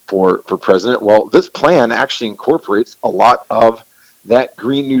for president. Well, this plan actually incorporates a lot of that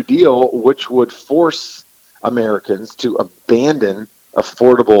Green New Deal, which would force Americans to abandon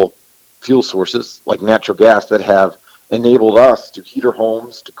affordable fuel sources like natural gas that have enabled us to heat our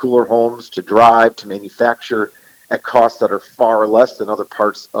homes, to cool our homes, to drive, to manufacture at costs that are far less than other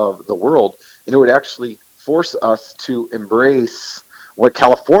parts of the world. And it would actually force us to embrace what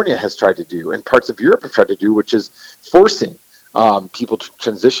California has tried to do and parts of Europe have tried to do, which is forcing people to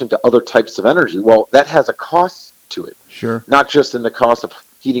transition to other types of energy. Well, that has a cost to it. Sure. Not just in the cost of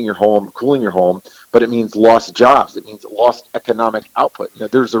heating your home, cooling your home, but it means lost jobs. It means lost economic output. Now,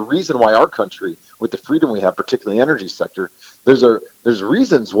 there's a reason why our country, with the freedom we have, particularly in the energy sector, there's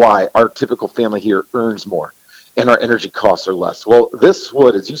reasons why our typical family here earns more and our energy costs are less. Well, this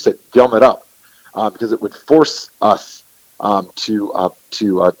would, as you said, gum it up because it would force us to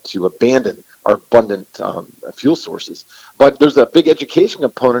abandon our abundant fuel sources. But there's a big education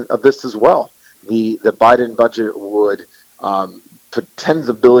component of this as well. The Biden budget would put tens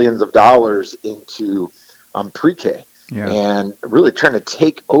of billions of dollars into pre-K and really trying to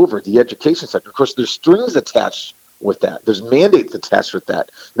take over the education sector. Of course, there's strings attached with that. There's mandates attached with that.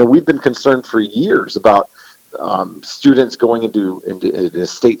 You know, we've been concerned for years about students going into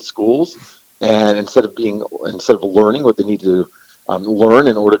state schools, and instead of learning what they need to learn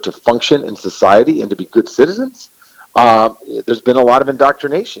in order to function in society and to be good citizens, there's been a lot of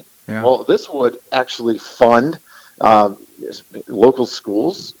indoctrination. Yeah. Well, this would actually fund local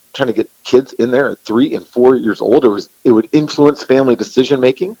schools, trying to get kids in there at 3 and 4 years old. It would influence family decision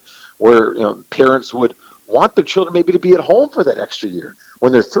making, where parents would want their children maybe to be at home for that extra year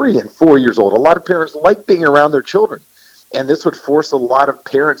when they're 3 and 4 years old. A lot of parents like being around their children, and this would force a lot of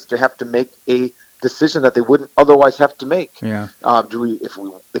parents to have to make a decision that they wouldn't otherwise have to make. Yeah.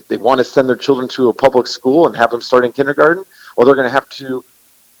 If they want to send their children to a public school and have them start in kindergarten, well, they're going to have to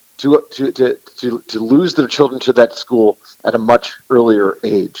lose their children to that school at a much earlier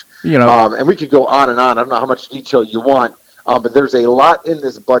age. And we could go on and on. I don't know how much detail you want, but there's a lot in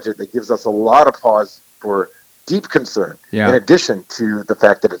this budget that gives us a lot of pause for deep concern, in addition to the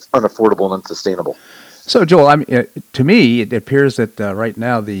fact that it's unaffordable and unsustainable. So, Joel, to me, it appears that right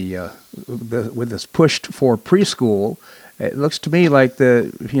now, with this push for preschool, it looks to me like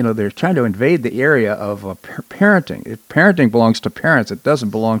they're trying to invade the area of parenting. If parenting belongs to parents, it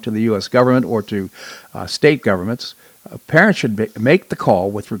doesn't belong to the U.S. government or to state governments. Parents should make the call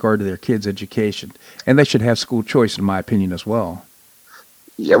with regard to their kids' education, and they should have school choice, in my opinion, as well.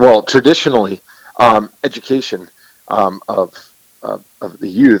 Yeah, well, traditionally, education of the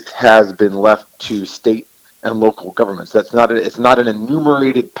youth has been left to state and local governments. It's not an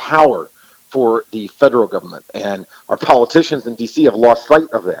enumerated power for the federal government, and our politicians in D.C. have lost sight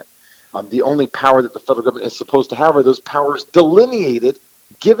of that. The only power that the federal government is supposed to have are those powers delineated,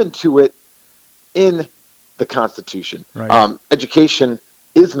 given to it in the Constitution. Right. Education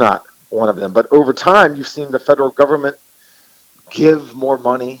is not one of them, but over time, you've seen the federal government give more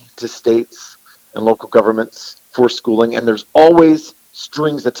money to states and local governments for schooling, and there's always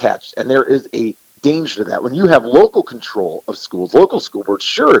strings attached, and there is a danger to that. When you have local control of schools, local school boards,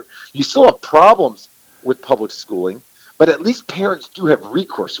 sure, you still have problems with public schooling, but at least parents do have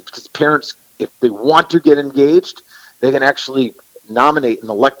recourse, because parents, if they want to get engaged, they can actually nominate and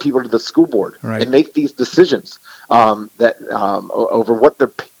elect people to the school board and make these decisions over what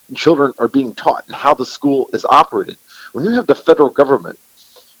their children are being taught and how the school is operated. When you have the federal government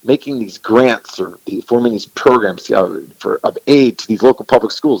making these grants or forming these programs of aid to these local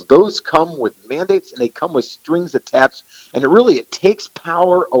public schools, those come with mandates and they come with strings attached, and it takes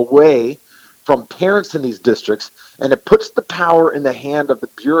power away from parents in these districts, and it puts the power in the hand of the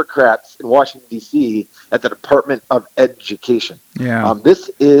bureaucrats in Washington, D.C. at the Department of Education. Yeah.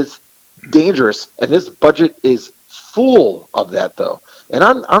 This is dangerous, and this budget is full of that, though. And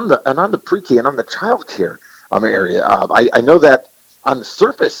on the pre-K and on the child care area, I know that on the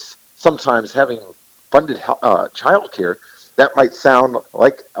surface, sometimes having funded child care, that might sound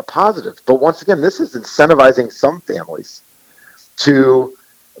like a positive. But once again, this is incentivizing some families to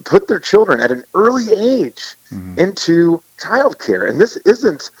put their children at an early age into child care. And this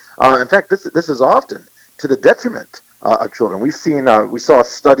isn't, in fact, this is often to the detriment of children. We saw a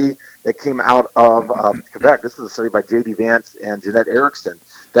study that came out of Quebec. This is a study by J.D. Vance and Jeanette Erickson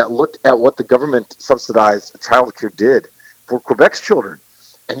that looked at what the government subsidized child care did for Quebec's children.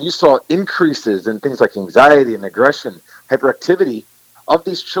 And you saw increases in things like anxiety and aggression, hyperactivity of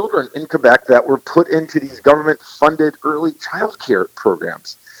these children in Quebec that were put into these government-funded early child care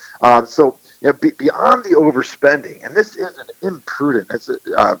programs. So beyond the overspending, and this is an imprudent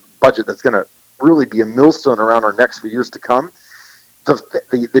budget that's going to really be a millstone around our next few years to come,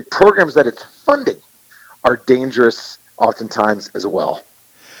 the programs that it's funding are dangerous oftentimes as well.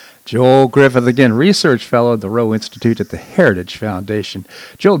 Joel Griffith, again, research fellow at the Rowe Institute at the Heritage Foundation.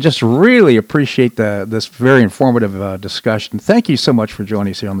 Joel, just really appreciate this very informative discussion. Thank you so much for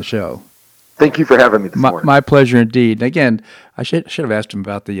joining us here on the show. Thank you for having me this morning. My pleasure indeed. And again, I should have asked him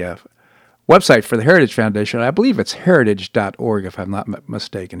about the website for the Heritage Foundation. I believe it's heritage.org, if I'm not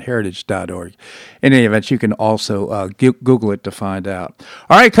mistaken, heritage.org. In any event, you can also Google it to find out.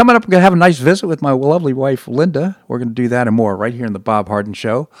 All right, coming up, we're going to have a nice visit with my lovely wife, Linda. We're going to do that and more right here in the Bob Harden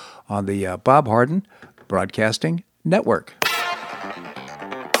Show on the Bob Harden Broadcasting Network.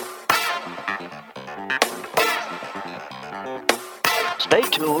 Stay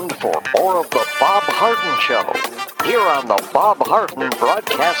tuned for more of the Bob Harden Show here on the Bob Harden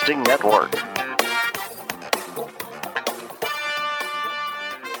Broadcasting Network.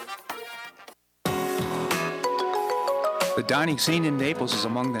 The dining scene in Naples is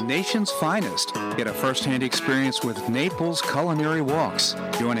among the nation's finest. Get a first-hand experience with Naples Culinary Walks.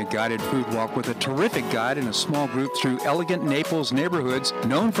 Join a guided food walk with a terrific guide in a small group through elegant Naples neighborhoods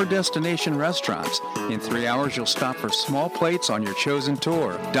known for destination restaurants. In 3 hours, you'll stop for small plates on your chosen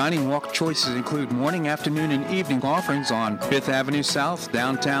tour. Dining walk choices include morning, afternoon, and evening offerings on 5th Avenue South,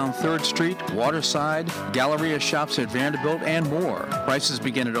 downtown 3rd Street, Waterside, Galleria shops at Vanderbilt, and more. Prices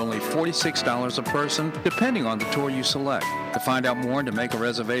begin at only $46 a person, depending on the tour you select. To find out more and to make a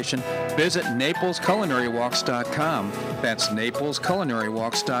reservation, visit NaplesCulinaryWalks.com. That's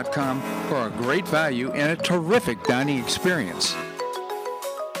NaplesCulinaryWalks.com for a great value and a terrific dining experience.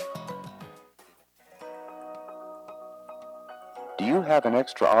 Do you have an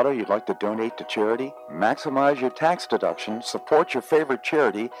extra auto you'd like to donate to charity? Maximize your tax deduction, support your favorite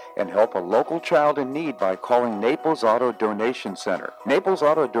charity, and help a local child in need by calling Naples Auto Donation Center. Naples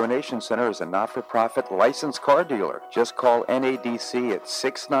Auto Donation Center is a not-for-profit licensed car dealer. Just call NADC at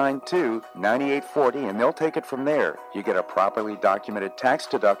 692-9840 and they'll take it from there. You get a properly documented tax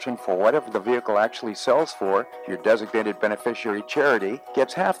deduction for whatever the vehicle actually sells for. Your designated beneficiary charity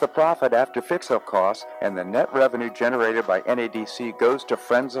gets half the profit after fix-up costs, and the net revenue generated by NADC goes to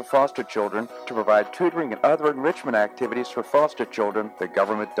Friends of Foster Children to provide tutoring and other enrichment activities for foster children the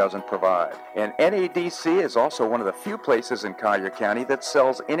government doesn't provide. And NADC is also one of the few places in Collier County that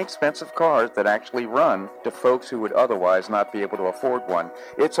sells inexpensive cars that actually run to folks who would otherwise not be able to afford one.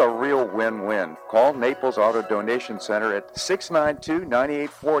 It's a real win-win. Call Naples Auto Donation Center at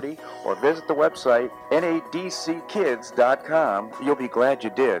 692-9840 or visit the website nadckids.com. You'll be glad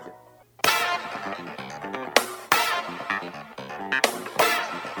you did.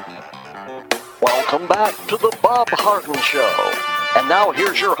 Welcome back to the Bob Harden Show. And now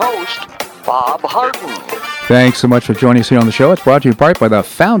here's your host, Bob Harden. Thanks so much for joining us here on the show. It's brought to you in part by the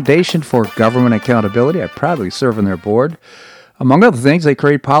Foundation for Government Accountability. I proudly serve on their board. Among other things, they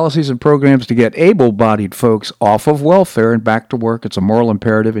create policies and programs to get able-bodied folks off of welfare and back to work. It's a moral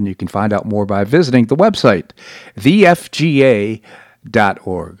imperative, and you can find out more by visiting the website, thefga.org.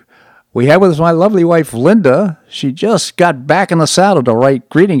 We have with us my lovely wife, Linda. She just got back in the saddle to write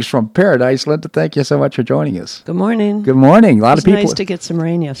Greetings from Paradise. Linda, thank you so much for joining us. Good morning. Good morning. A lot of people. It was nice to get some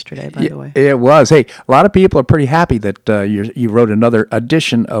rain yesterday, by the way. It was. Hey, a lot of people are pretty happy that you wrote another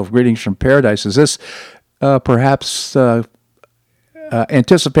edition of Greetings from Paradise. Is this perhaps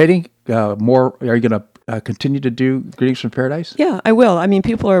anticipating more? Are you going to continue to do Greetings from Paradise? Yeah, I will. I mean,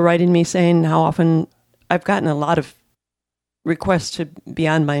 people are writing me saying how often I've gotten a lot of requests to be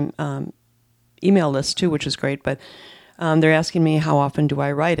on my email list too, which is great. But they're asking me how often do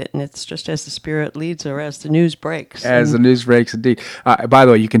I write it, and it's just as the spirit leads or as the news breaks. As the news breaks, indeed. By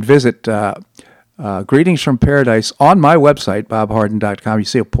the way, you can visit Greetings from Paradise on my website, bobharden.com. You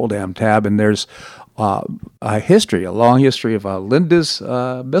see a pull-down tab, and there's a long history of Linda's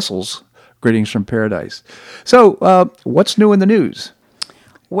missiles, Greetings from Paradise. So what's new in the news?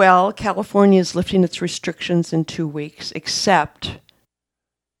 Well, California is lifting its restrictions in 2 weeks, except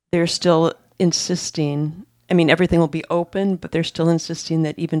they're still insisting, everything will be open, but they're still insisting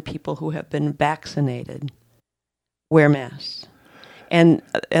that even people who have been vaccinated wear masks. And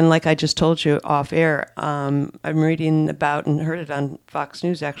like I just told you off air, I'm reading about and heard it on Fox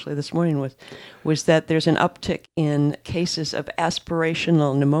News actually this morning was that there's an uptick in cases of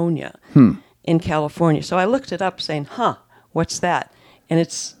aspirational pneumonia in California. So I looked it up saying, what's that? And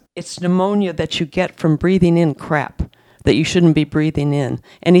it's pneumonia that you get from breathing in crap that you shouldn't be breathing in.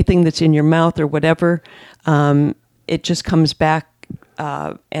 Anything that's in your mouth or whatever, it just comes back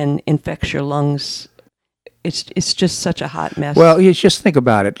and infects your lungs. It's just such a hot mess. Well, you just think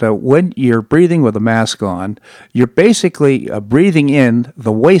about it. When you're breathing with a mask on, you're basically breathing in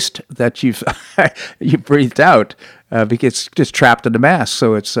the waste that you've you breathed out because it's just trapped in the mask.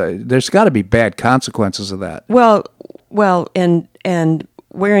 So it's there's got to be bad consequences of that. Well, and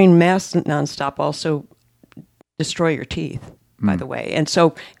wearing masks nonstop also destroy your teeth, by the way. And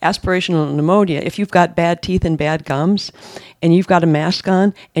so aspirational pneumonia, if you've got bad teeth and bad gums, and you've got a mask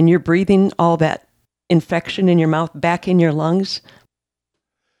on, and you're breathing all that infection in your mouth back in your lungs.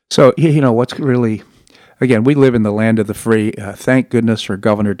 So, what's really, again, we live in the land of the free. Thank goodness for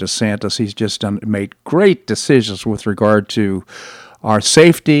Governor DeSantis. He's just made great decisions with regard to our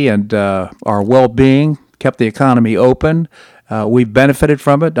safety and our well-being, kept the economy open. We've benefited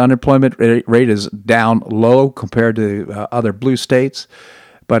from it. Unemployment rate is down low compared to other blue states.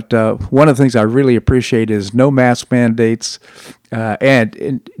 But one of the things I really appreciate is no mask mandates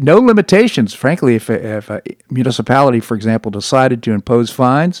and no limitations. Frankly, if a municipality, for example, decided to impose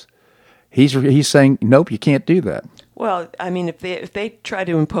fines, he's saying, nope, you can't do that. Well, if they try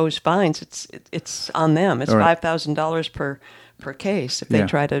to impose fines, it's on them. It's right. $5,000 per case if they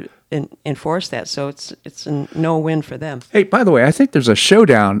try to enforce that. So it's a no win for them. Hey, by the way, I think there's a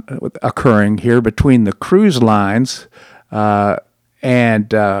showdown occurring here between the cruise lines.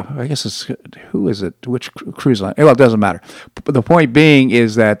 And I guess it's, who is it? Which cruise line? Well, it doesn't matter. But the point being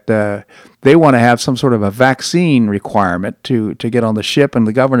is that they want to have some sort of a vaccine requirement to get on the ship, and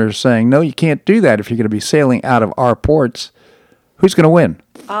the governor's saying, no, you can't do that if you're going to be sailing out of our ports. Who's going to win?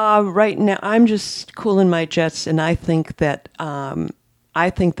 Right now, I'm just cooling my jets, and I think that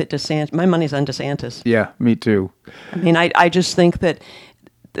DeSantis. My money's on DeSantis. Yeah, me too. I just think that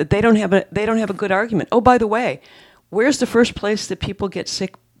they don't have a good argument. Oh, by the way. Where's the first place that people get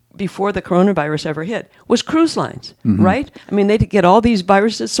sick before the coronavirus ever hit? Was cruise lines, right? They get all these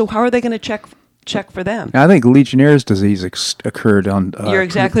viruses, so how are they going to check for them? I think Legionnaire's disease occurred on... You're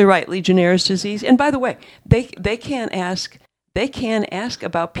exactly right, Legionnaire's disease. And by the way, they can't ask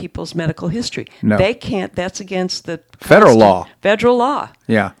about people's medical history. No. They can't. That's against the... Federal law. Federal law.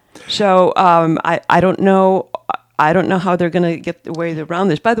 Yeah. So I don't know. I don't know how they're going to get the way around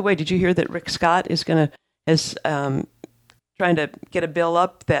this. By the way, did you hear that Rick Scott is trying to get a bill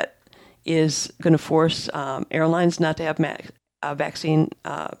up that is going to force airlines not to have vaccine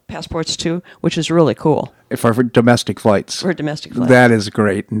passports too, which is really cool. For domestic flights. For domestic flights. That is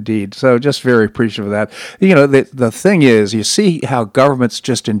great indeed. So just very appreciative of that. The thing is, you see how governments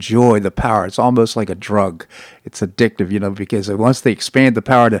just enjoy the power. It's almost like a drug. It's addictive, because once they expand the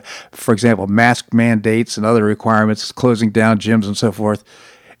power to, for example, mask mandates and other requirements, closing down gyms and so forth,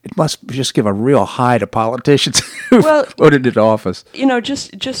 it must just give a real high to politicians who voted into office.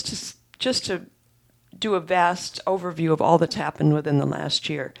 Just to do a vast overview of all that's happened within the last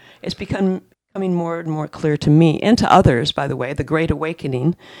year, it's becoming more and more clear to me and to others, by the way, the Great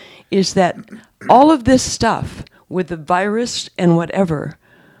Awakening, is that all of this stuff with the virus and whatever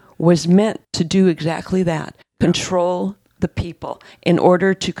was meant to do exactly that, control the people in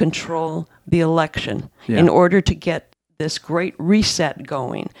order to control the election, in order to get this great reset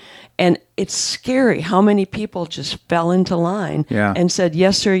going. And it's scary how many people just fell into line and said,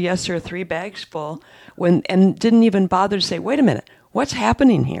 yes, sir, 3 bags full, and didn't even bother to say, wait a minute, what's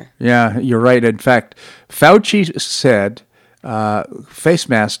happening here? Yeah, you're right. In fact, Fauci said face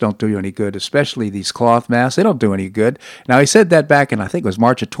masks don't do you any good, especially these cloth masks. They don't do any good. Now, he said that back in, I think it was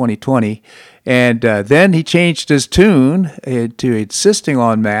March of 2020, and then he changed his tune to insisting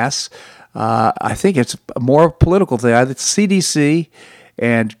on masks. I think it's a more political thing. The CDC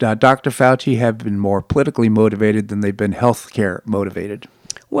and Dr. Fauci have been more politically motivated than they've been healthcare motivated.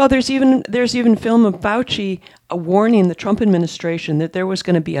 Well, there's even film of Fauci warning the Trump administration that there was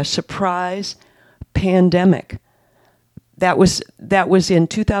going to be a surprise pandemic. That was in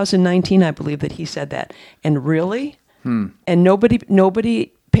 2019, I believe, that he said that. And really, and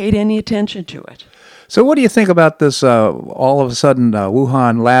nobody paid any attention to it. So what do you think about this all of a sudden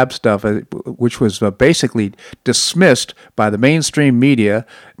Wuhan lab stuff, which was basically dismissed by the mainstream media?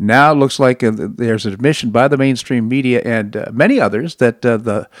 Now it looks like there's an admission by the mainstream media and many others that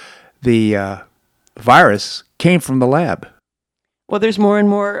the virus came from the lab. Well, there's more and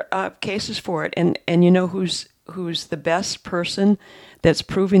more cases for it. And you know who's the best person that's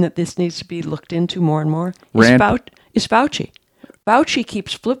proving that this needs to be looked into more and more? Is Fauci. Fauci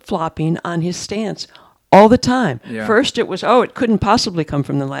keeps flip-flopping on his stance all the time. Yeah. First it was, it couldn't possibly come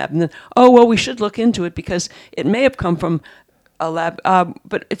from the lab. And then, we should look into it because it may have come from a lab.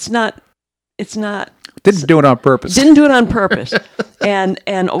 But it's not. Didn't do it on purpose. Didn't do it on purpose. and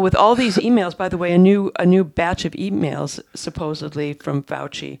with all these emails, by the way, a new batch of emails supposedly from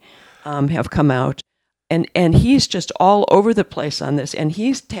Fauci have come out. And he's just all over the place on this, and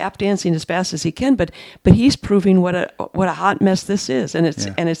he's tap dancing as fast as he can. But he's proving what a hot mess this is, and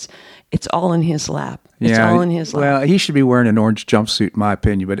it's all in his lap. It's all in his lap. Well, he should be wearing an orange jumpsuit, in my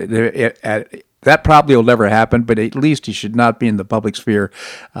opinion. But that probably will never happen. But at least he should not be in the public sphere,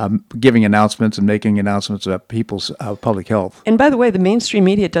 giving announcements and making announcements about people's public health. And by the way, the mainstream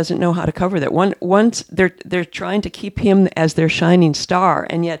media doesn't know how to cover that. Once they're trying to keep him as their shining star,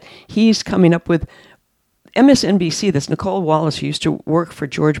 and yet he's coming up with. MSNBC, this Nicole Wallace, who used to work for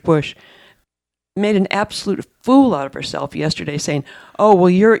George Bush, made an absolute fool out of herself yesterday saying,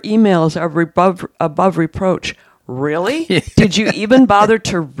 your emails are above reproach. Really? Did you even bother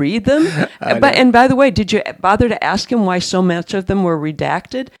to read them? And by the way, did you bother to ask him why so much of them were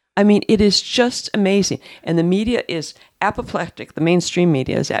redacted? I mean, it is just amazing. And the media is apoplectic. The mainstream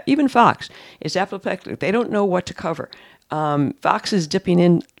media is, even Fox is apoplectic. They don't know what to cover. Fox is dipping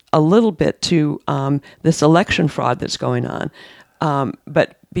in a little bit to this election fraud that's going on.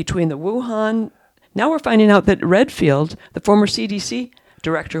 But between the Wuhan, now we're finding out that Redfield, the former CDC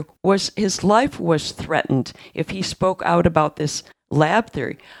director, his life was threatened if he spoke out about this lab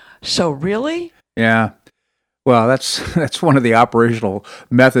theory. So really? Yeah. Well, that's one of the operational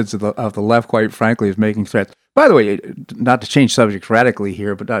methods of the left, quite frankly, is making threats. By the way, not to change subjects radically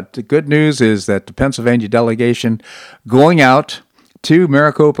here, but the good news is that the Pennsylvania delegation going out to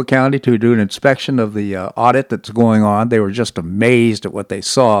Maricopa County to do an inspection of the audit that's going on. They were just amazed at what they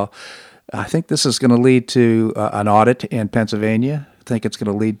saw. I think this is going to lead to an audit in Pennsylvania. I think it's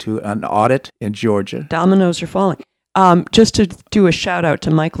going to lead to an audit in Georgia. Dominoes are falling. Just to do a shout out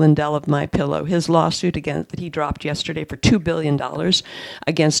to Mike Lindell of MyPillow, his lawsuit that he dropped yesterday for $2 billion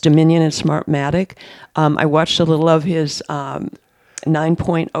against Dominion and Smartmatic. I watched a little of his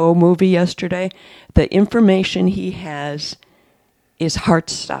 9.0 movie yesterday. The information he has is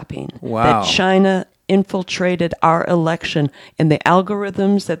heart-stopping. Wow. That China infiltrated our election, and the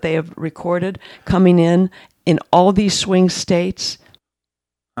algorithms that they have recorded coming in all these swing states.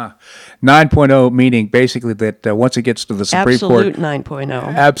 9.0 meaning basically that once it gets to the Supreme Court... Absolute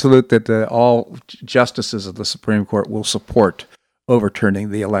 9.0. Absolute that all justices of the Supreme Court will support overturning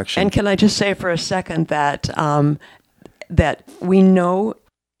the election. And can I just say for a second that that we know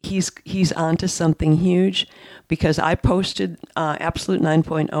he's onto something huge, because I posted Absolute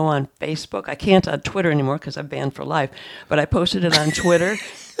 9.0 on Facebook. I can't on Twitter anymore because I'm banned for life, but I posted it on Twitter,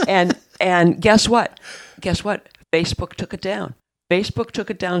 and guess what? Facebook took it down. Facebook took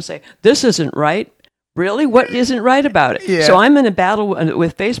it down and say, this isn't right. Really? What isn't right about it? Yeah. So I'm in a battle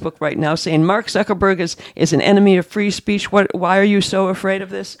with Facebook right now saying Mark Zuckerberg is an enemy of free speech. Why are you so afraid of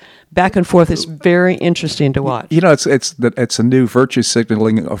this? Back and forth. It's very interesting to watch. You know, it's a new virtue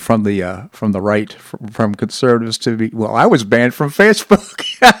signaling from the right, from conservatives to be. Well, I was banned from Facebook.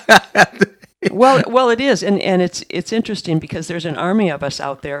 Well, it is, and it's interesting because there's an army of us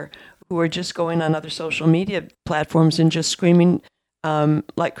out there who are just going on other social media platforms and just screaming.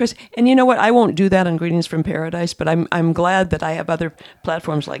 Like Chris, and you know what? I won't do that on Greetings from Paradise, but I'm glad that I have other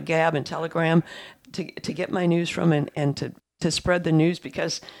platforms like Gab and Telegram to get my news from and to spread the news,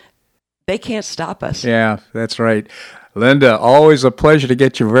 because they can't stop us. Yeah, that's right. Linda, always a pleasure to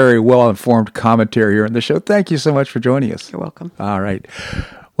get your very well-informed commentary here on the show. Thank you so much for joining us. You're welcome. All right.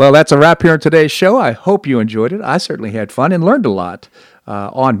 Well, that's a wrap here on today's show. I hope you enjoyed it. I certainly had fun and learned a lot.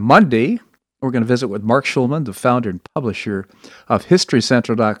 On Monday, We're going to visit with Mark Schulman, the founder and publisher of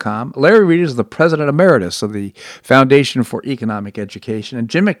HistoryCentral.com. Larry Reed is the president emeritus of the Foundation for Economic Education. And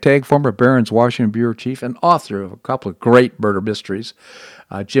Jim McTagg, former Barron's Washington bureau chief and author of a couple of great murder mysteries.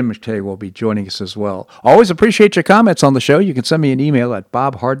 Jim McTagg will be joining us as well. Always appreciate your comments on the show. You can send me an email at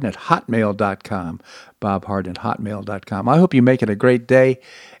bobharden@hotmail.com. bobharden@hotmail.com. I hope you make it a great day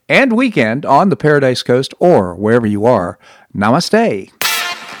and weekend on the Paradise Coast or wherever you are. Namaste.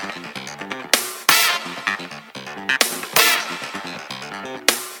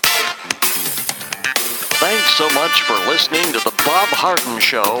 Thanks so much for listening to the Bob Harden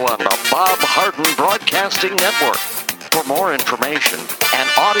Show on the Bob Harden Broadcasting Network. For more information and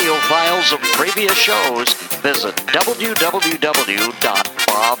audio files of previous shows, visit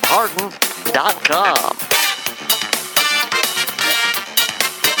www.bobharden.com.